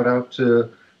a shout out to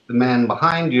the man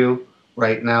behind you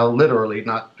right now, literally,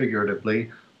 not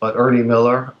figuratively, but Ernie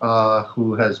Miller,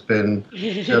 who has been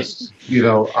just,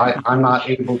 I'm not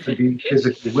able to be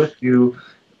physically with you,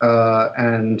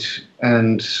 and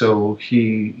so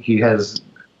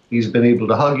he's been able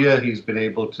to hug you, he's been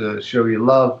able to show you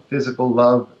love, physical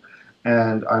love,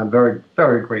 and I'm very,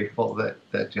 very grateful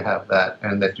that you have that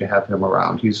and that you have him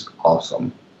around. He's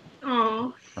awesome.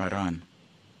 Oh. Right on.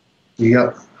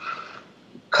 Yep.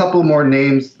 Couple more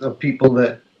names of people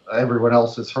that everyone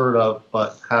else has heard of,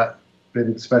 but have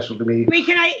been special to me. Wait,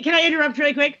 can I interrupt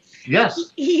really quick?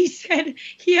 Yes. He said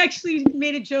he actually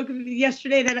made a joke of me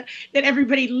yesterday that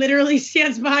everybody literally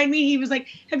stands behind me. He was like,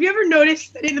 "Have you ever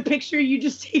noticed that in the picture you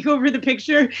just take over the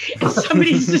picture and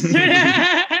somebody's just."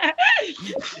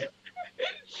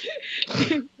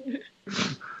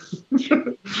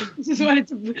 Just wanted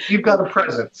to. You've got a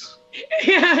presence.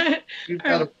 Yeah. You've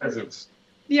got a presence.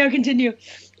 Yeah, continue.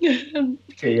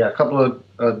 Okay, yeah, a couple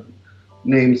of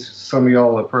names some of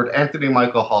y'all have heard. Anthony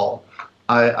Michael Hall.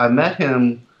 I met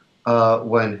him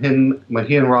when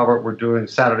he and Robert were doing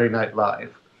Saturday Night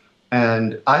Live,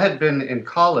 and I had been in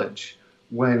college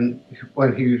when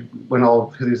all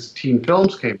of his teen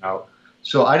films came out,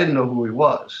 so I didn't know who he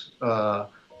was.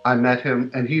 I met him,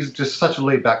 and he's just such a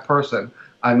laid-back person.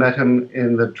 I met him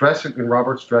in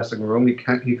Robert's dressing room.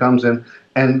 He comes in,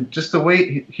 and just the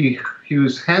way he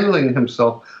was handling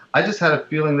himself, I just had a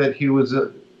feeling that he was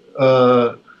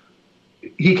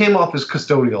he came off as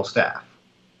custodial staff.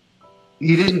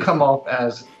 He didn't come off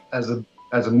as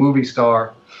a movie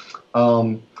star,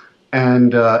 and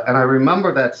I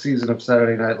remember that season of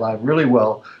Saturday Night Live really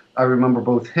well. I remember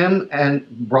both him and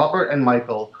Robert and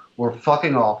Michael were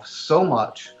fucking off so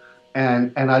much,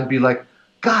 and I'd be like,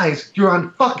 "Guys, you're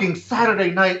on fucking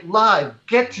Saturday Night Live.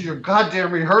 Get to your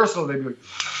goddamn rehearsal." They'd be like,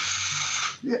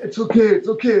 "Yeah, it's okay.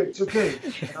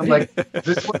 And I'm like,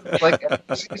 this was like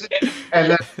every season.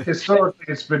 And then historically,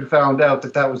 it's been found out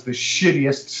that was the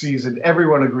shittiest season.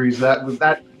 Everyone agrees that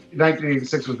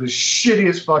 1986 was the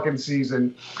shittiest fucking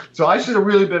season. So I should have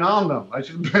really been on them. I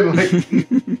should have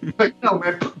been like, no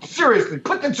man, seriously,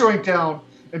 put the joint down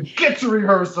and get to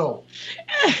rehearsal.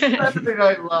 Saturday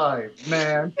Night Live,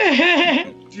 man.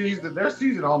 Jesus, their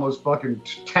season almost fucking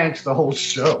tanks the whole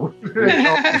show.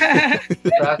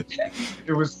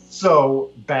 It was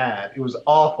so bad. It was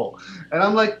awful. And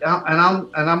I'm like,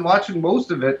 I'm watching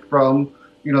most of it from,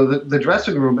 the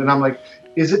dressing room, and I'm like,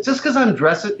 is it just because I'm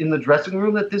dressing in the dressing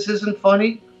room that this isn't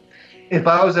funny? If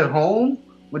I was at home,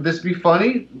 would this be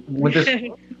funny? Would this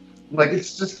like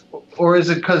it's just, or is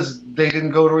it because they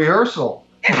didn't go to rehearsal?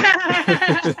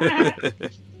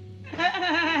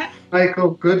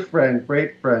 Michael, good friend,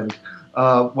 great friend.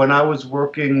 When I was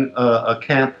working a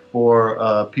camp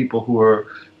for people who are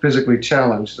physically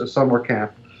challenged, a summer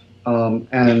camp,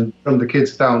 and some of the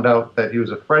kids found out that he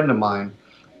was a friend of mine,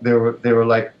 they were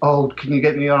like, "Oh, can you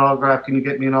get me an autograph? Can you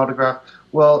get me an autograph?"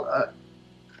 Well,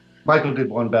 Michael did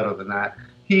one better than that.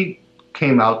 He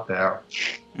came out there.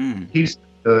 He spent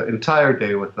the entire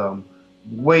day with them,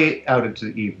 way out into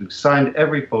the evening, signed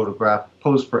every photograph,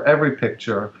 posed for every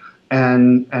picture,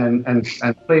 and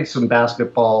played some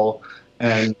basketball,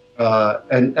 and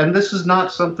this is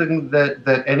not something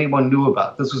that anyone knew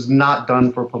about. This was not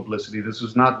done for publicity. This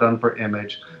was not done for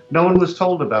image. No one was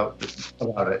told about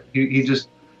it. He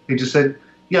just said,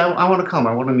 "Yeah, I want to come.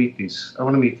 I want to meet these. I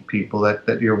want to meet the people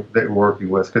that you're working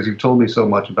with, because you've told me so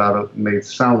much about it. And they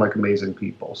sound like amazing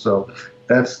people." So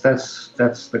that's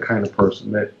the kind of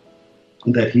person that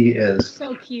he is.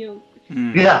 So cute.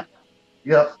 Yeah.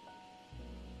 Yep.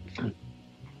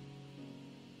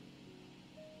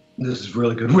 This is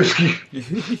really good whiskey.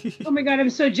 Oh my god, I'm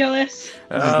so jealous.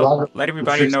 Let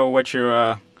everybody know what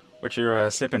you're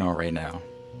sipping on right now.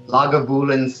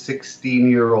 Lagavulin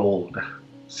 16-year-old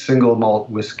single malt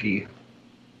whiskey.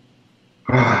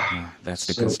 That's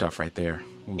the good stuff right there.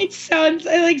 Ooh. It sounds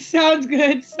good.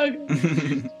 So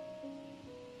good.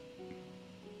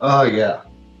 Oh yeah.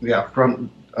 From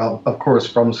of course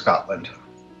from Scotland.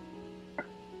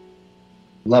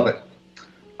 Love it.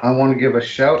 I want to give a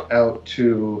shout out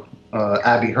to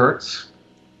Abby Hertz.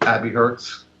 Abby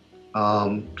Hertz.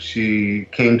 She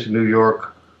came to New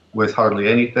York with hardly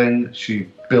anything. She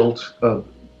built a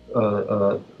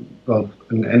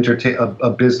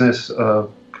business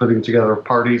putting together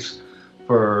parties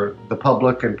for the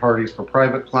public and parties for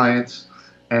private clients,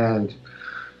 and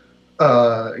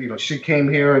she came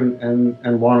here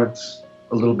and wanted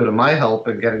a little bit of my help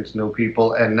in getting to know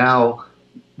people, and now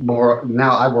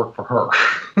I work for her.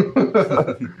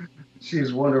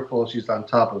 She's wonderful. She's on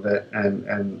top of it,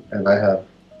 and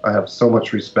I have so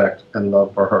much respect and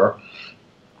love for her.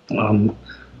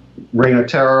 Raina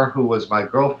Terror, who was my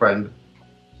girlfriend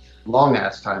long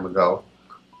ass time ago.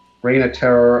 Raina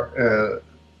Terror,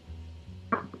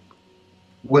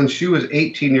 when she was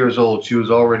 18 years old, she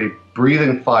was already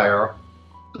breathing fire,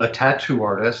 a tattoo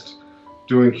artist,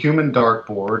 doing human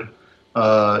dartboard,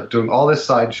 doing all this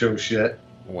sideshow shit.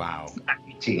 Wow. At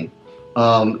 18.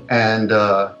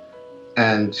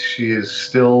 And she is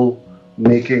still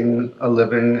making a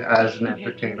living as an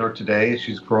entertainer today.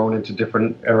 She's grown into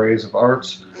different areas of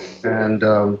arts, and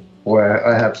boy,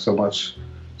 I have so much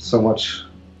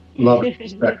love and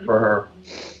respect for her.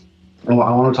 I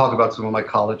want to talk about some of my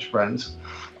college friends.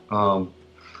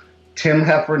 Tim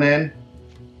Heffernan,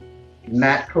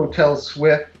 Nat Cotel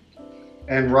Swift,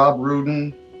 and Rob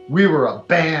Rudin. We were a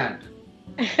band.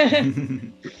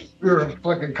 We were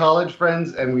fucking college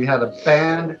friends, and we had a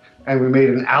band, and we made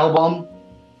an album.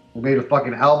 We made a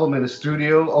fucking album in a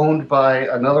studio owned by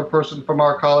another person from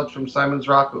our college, from Simon's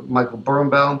Rock, Michael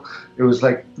Birnbaum. It was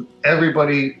like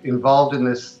everybody involved in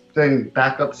this thing,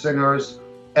 backup singers,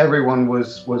 everyone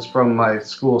was from my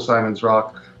school, Simon's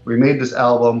Rock. We made this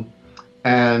album,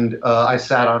 and I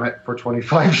sat on it for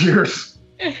 25 years.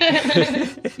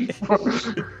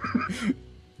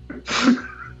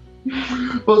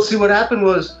 Well, see, what happened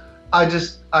was I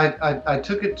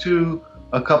took it to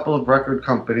a couple of record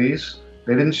companies.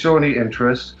 They didn't show any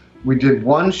interest. We did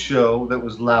one show that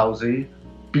was lousy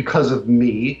because of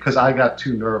me, because I got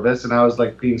too nervous and I was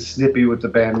like being snippy with the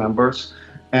band members,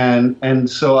 and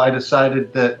so I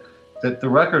decided that the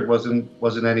record wasn't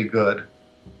any good.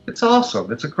 It's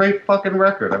awesome. It's a great fucking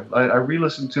record. I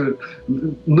re-listened to it.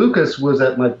 Lucas was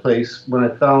at my place when I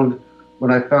found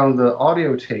the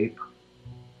audio tape,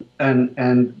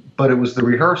 but it was the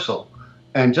rehearsal.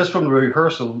 And just from the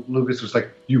rehearsal, Lucas was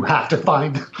like, "You have to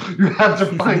find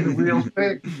the real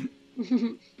thing.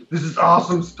 This is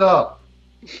awesome stuff."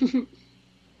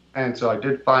 And so I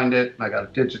did find it, and I got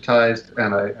it digitized,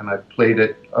 and I played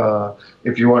it.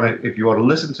 If you want to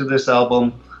listen to this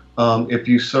album, if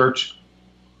you search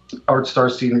Art Star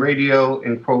Scene Radio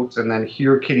in quotes and then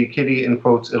Hear Kitty Kitty in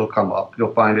quotes, it'll come up.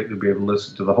 You'll find it. You'll be able to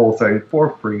listen to the whole thing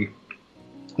for free.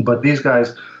 But these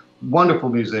guys, wonderful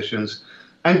musicians.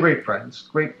 And great friends,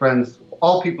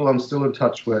 all people I'm still in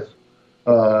touch with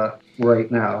right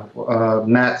now.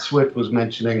 Matt Swift was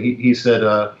mentioning, he said,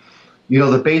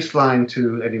 the bass line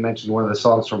to, and he mentioned one of the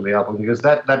songs from the album, because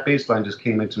that bass line just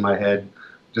came into my head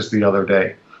just the other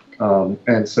day.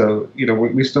 And so,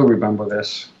 we still remember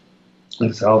this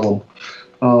album.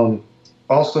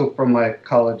 Also from my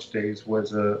college days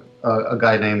was a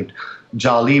guy named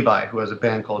Ja Levi, who has a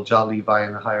band called Ja Levi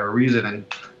and the Higher Reason,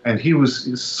 and he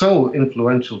was so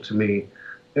influential to me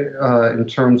in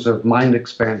terms of mind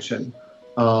expansion.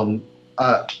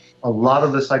 A lot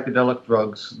of the psychedelic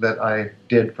drugs that I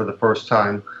did for the first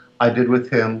time, I did with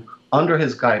him under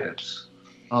his guidance.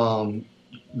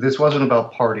 This wasn't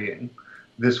about partying.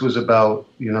 This was about,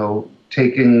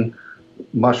 taking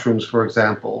mushrooms, for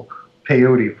example,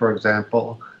 peyote, for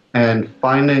example, and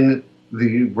finding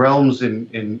the realms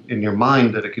in your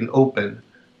mind that it can open,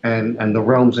 and the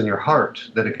realms in your heart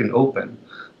that it can open.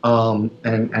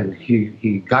 And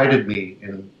he guided me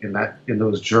in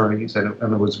those journeys, and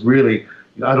it was really,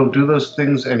 I don't do those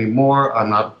things anymore.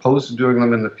 I'm not opposed to doing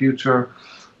them in the future,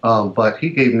 but he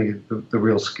gave me the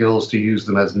real skills to use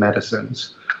them as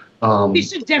medicines. We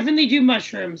should definitely do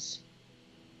mushrooms.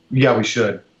 Yeah, we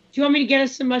should. Do you want me to get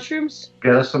us some mushrooms?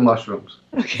 Get us some mushrooms.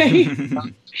 Okay.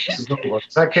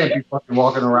 I can't be fucking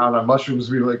walking around on mushrooms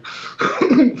and be like,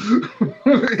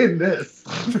 in this.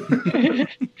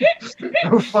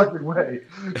 No fucking way.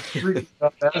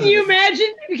 Can you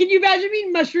imagine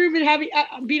being mushroom and having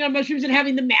being on mushrooms and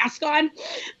having the mask on?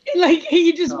 And like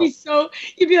you'd just be so,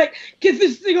 you'd be like, get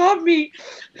this thing off me.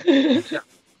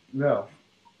 No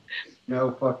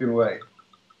fucking way.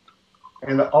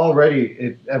 And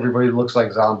already everybody looks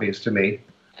like zombies to me.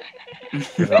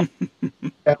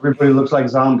 Everybody looks like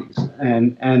zombies,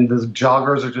 and the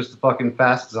joggers are just the fucking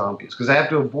fast zombies, because I have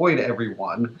to avoid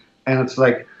everyone. And it's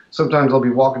like sometimes I'll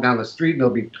be walking down the street and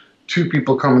there'll be two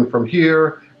people coming from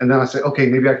here, and then I say, okay,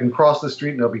 maybe I can cross the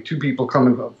street and there'll be two people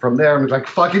coming from there, and it's like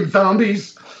fucking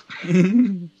zombies.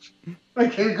 I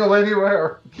can't go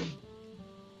anywhere.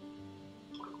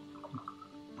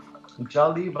 Ja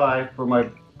Levi, for my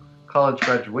college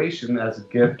graduation as a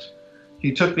gift,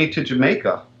 he took me to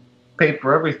Jamaica, paid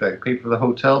for everything, paid for the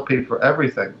hotel, paid for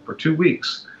everything for 2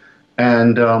 weeks.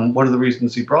 And one of the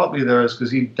reasons he brought me there is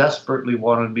because he desperately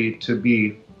wanted me to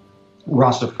be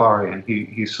Rastafarian.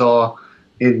 He saw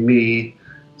in me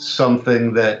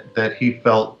something that he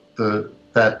felt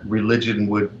that religion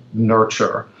would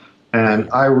nurture. And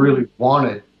I really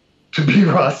wanted to be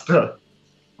Rasta.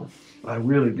 I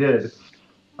really did.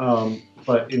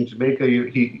 But in Jamaica,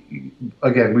 he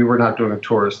again, we were not doing a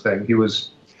tourist thing. He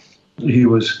was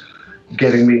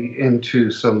getting me into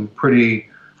some pretty,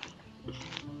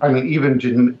 I mean, even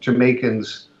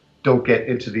Jamaicans don't get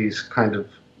into these kind of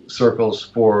circles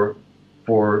for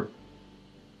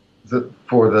the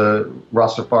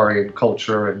Rastafarian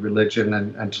culture and religion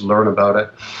and to learn about it.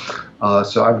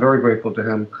 So I'm very grateful to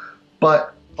him.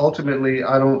 But ultimately,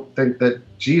 I don't think that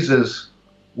Jesus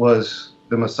was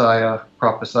the Messiah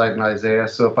prophesied in Isaiah.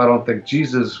 So if I don't think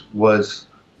Jesus was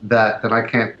that, then I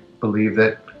can't believe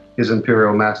that His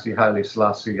Imperial Majesty Haile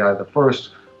Selassie I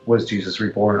was Jesus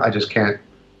reborn. I just can't.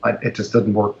 It just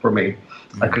doesn't work for me.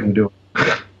 I couldn't do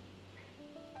it.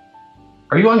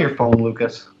 Are you on your phone,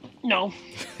 Lucas? No.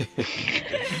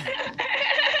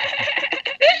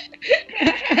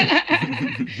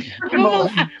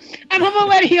 I'm a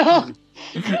millennial.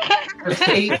 There's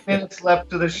 8 minutes left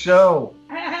to the show.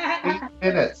 8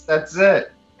 minutes. That's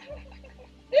it.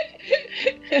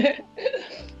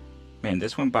 Man,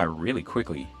 this went by really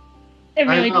quickly. It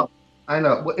really I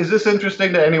know. Is this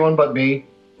interesting to anyone but me?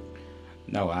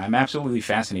 No, I'm absolutely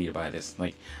fascinated by this.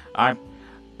 Like, I'm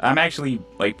actually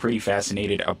like pretty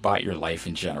fascinated about your life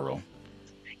in general.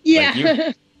 Yeah.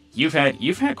 Like, you've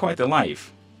had quite the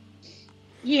life.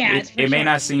 Yeah. It may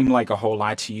not seem like a whole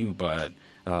lot to you, but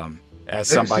as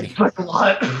somebody, It seems like a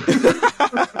lot.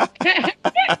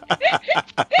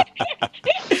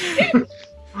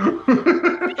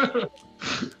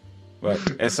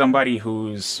 but as somebody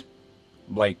who's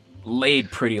like laid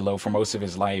pretty low for most of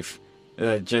his life,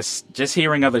 just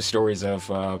hearing other stories of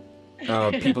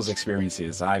people's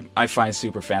experiences, I find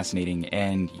super fascinating,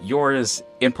 and yours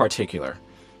in particular.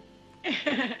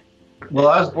 Well,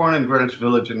 I was born in Greenwich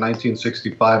Village in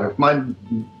 1965. If my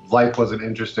life wasn't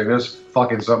interesting, there's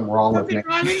fucking something wrong with me.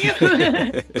 Wrong with you?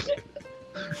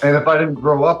 And if I didn't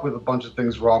grow up with a bunch of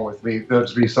things wrong with me,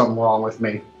 there'd be something wrong with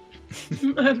me.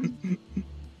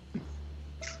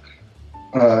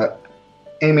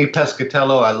 Amy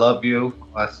Pescatello, I love you.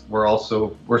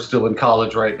 We're still in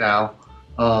college right now.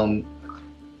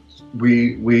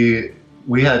 We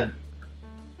had,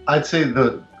 I'd say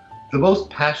the most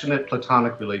passionate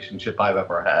platonic relationship I've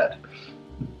ever had,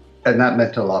 and that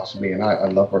meant a lot to me, and I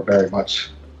love her very much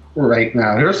right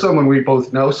now. Here's someone we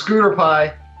both know, Scooter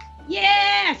Pie.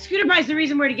 Yeah, Scooter Pie's the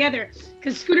reason we're together.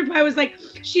 Because Scooter Pie was like,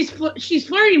 she's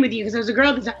flirting with you because I was a girl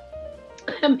at the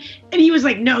time. And he was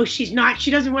like, no, she's not. She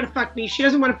doesn't want to fuck me. She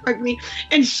doesn't want to fuck me.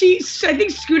 And I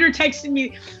think Scooter texted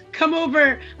me, come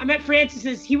over. I'm at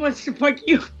Francis's. He wants to fuck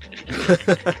you.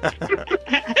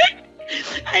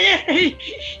 He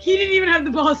didn't even have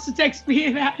the balls to text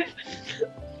me that.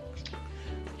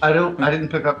 I didn't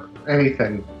pick up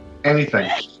anything.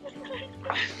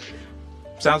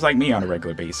 Sounds like me on a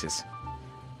regular basis.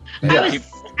 Yeah.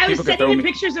 I was sending him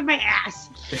pictures of my ass.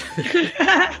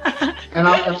 And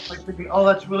I was like thinking, oh,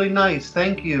 that's really nice.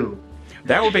 Thank you.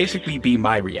 That will basically be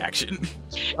my reaction.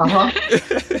 Uh-huh.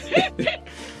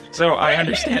 So I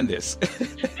understand this.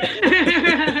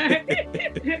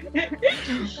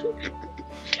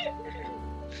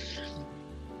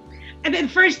 And then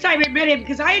first time I met him,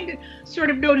 because I had sort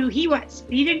of known who he was.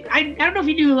 He didn't. I don't know if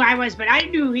he knew who I was, but I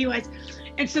knew who he was.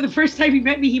 And so the first time he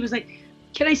met me, he was like,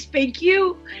 "Can I spank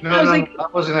you?" No, like,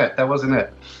 that wasn't it.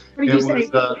 What did you say?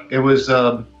 It was.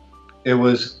 Oh,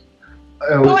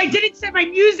 I didn't send my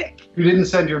music. You didn't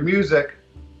send your music.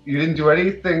 You didn't do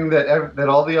anything that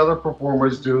all the other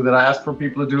performers do that I asked for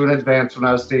people to do in advance when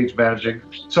I was stage managing.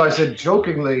 So I said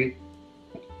jokingly.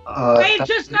 I had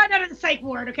just gotten out of the psych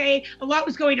ward. Okay, a lot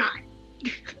was going on.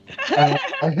 I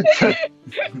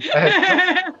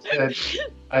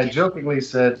had jokingly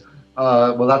said,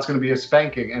 well, that's going to be a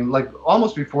spanking. And like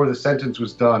almost before the sentence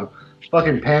was done,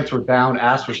 fucking pants were down,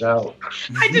 ass was out.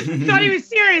 I just thought he was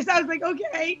serious. I was like,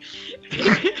 okay.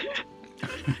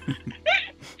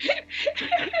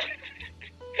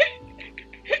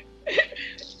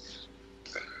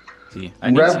 See,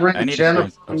 Reverend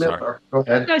Jennifer Miller. Go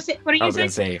ahead. No, what are you I was going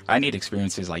to say, I need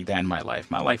experiences like that in my life.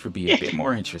 My life would be a bit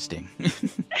more interesting.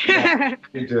 Yeah,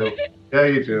 you do. Yeah,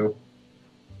 you do.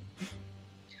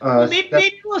 Well,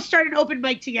 maybe we'll start an open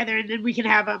mic together, and then we can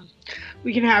have a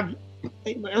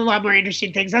lot more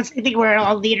interesting things. That's I think where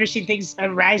all the interesting things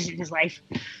arise in his life.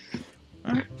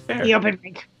 Fair. The open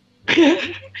mic.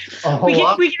 A whole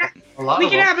lot. We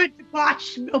can have a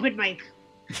debauched open mic.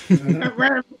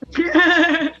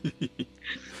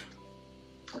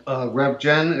 Rev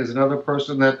Jen is another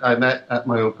person that I met at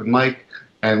my open mic,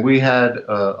 and we had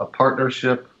a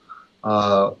partnership.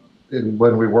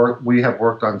 When we have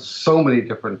worked on so many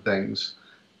different things,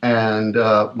 and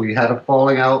we had a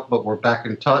falling out, but we're back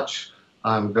in touch.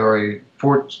 I'm very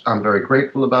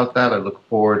grateful about that. I look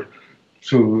forward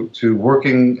to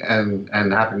working and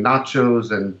having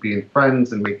nachos and being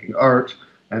friends and making art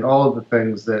and all of the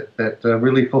things that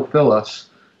really fulfill us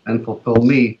and fulfill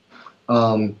me.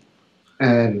 I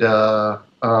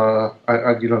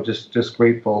just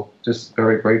grateful, just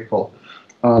very grateful.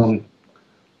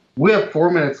 We have 4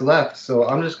 minutes left, so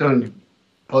I'm just going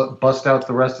to bust out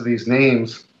the rest of these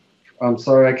names. I'm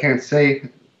sorry I can't say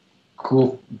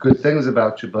good things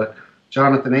about you, but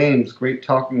Jonathan Ames, great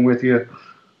talking with you.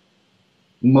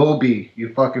 Moby,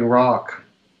 you fucking rock.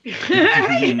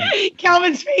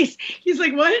 Calvin's face. He's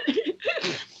like, what?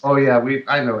 Oh yeah,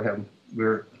 I know him.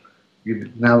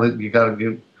 Now that you got to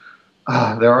do.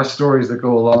 There are stories that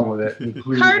go along with it.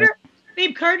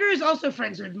 Carter is also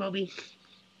friends with Moby.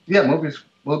 Yeah,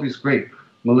 Moby's great.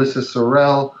 Melissa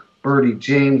Sorrell, Birdie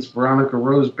James, Veronica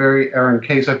Roseberry, Aaron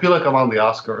Case. I feel like I'm on the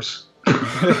Oscars.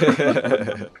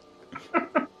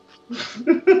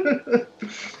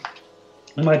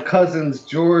 My cousins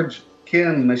George,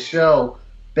 Kim, Michelle,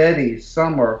 Betty,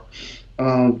 Summer.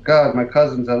 God, my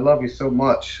cousins, I love you so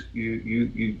much.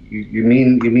 You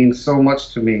mean so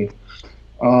much to me.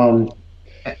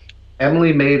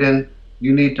 Emily Maiden,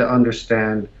 you need to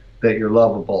understand that you're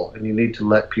lovable, and you need to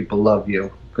let people love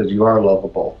you because you are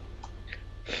lovable.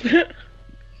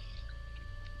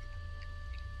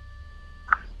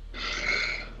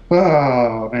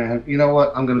 Oh man, you know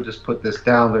what? I'm gonna just put this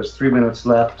down. There's 3 minutes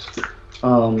left.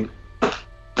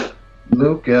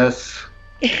 Lucas,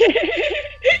 I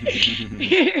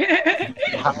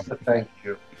have to thank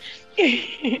you.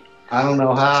 I don't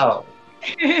know how.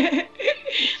 You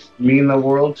mean the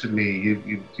world to me.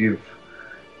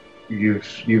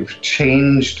 You've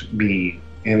changed me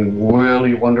in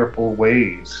really wonderful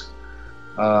ways.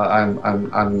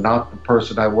 I'm not the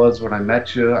person I was when I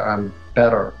met you. I'm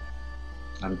better.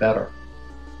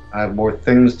 I have more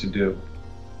things to do.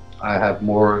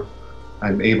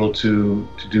 I'm able to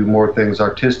do more things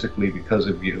artistically because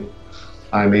of you.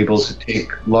 I'm able to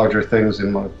take larger things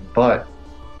in my butt.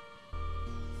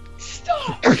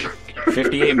 Stop.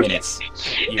 58 minutes.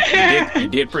 You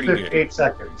did pretty good. 58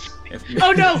 seconds.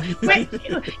 Oh no! Wait,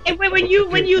 when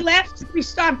you left, we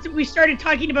stopped. We started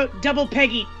talking about double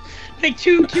pegging, like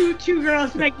two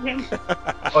girls pegging.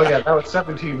 Oh yeah, that was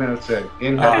 17 minutes in.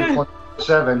 In having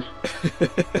 27.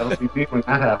 That'll be me when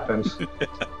that happens.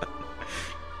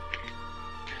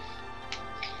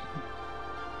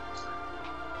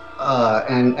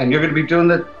 And you're going to be doing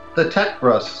the tech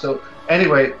for us. So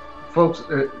anyway, folks,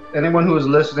 anyone who is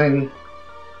listening,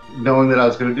 knowing that I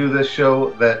was going to do this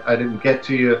show, that I didn't get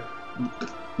to you,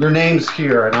 your name's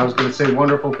here, and I was going to say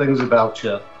wonderful things about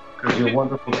you because you're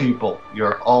wonderful people.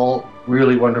 You're all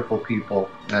really wonderful people,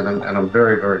 and I'm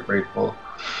very, very grateful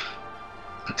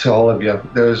to all of you.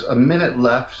 There's a minute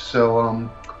left, so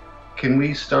can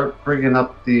we start bringing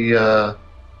up the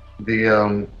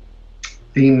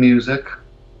theme music?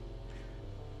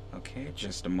 Okay,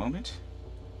 just a moment.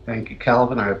 Thank you,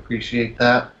 Calvin. I appreciate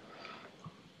that.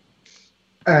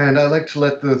 And I like to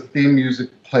let the theme music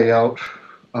play out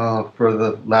for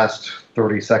the last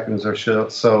 30 seconds or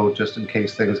so, just in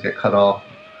case things get cut off.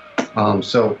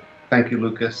 So thank you,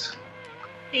 Lucas.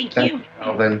 Thank you,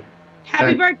 Calvin.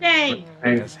 Happy birthday!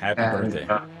 Yes, happy birthday.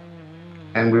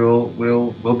 And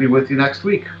we'll be with you next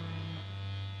week.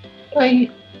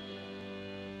 Bye.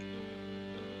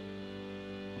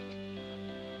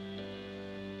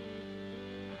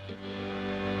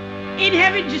 In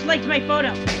heaven, just liked my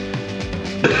photo.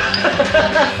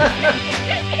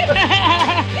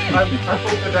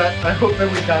 I hope that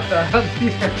we got that on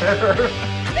the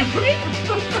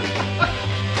air.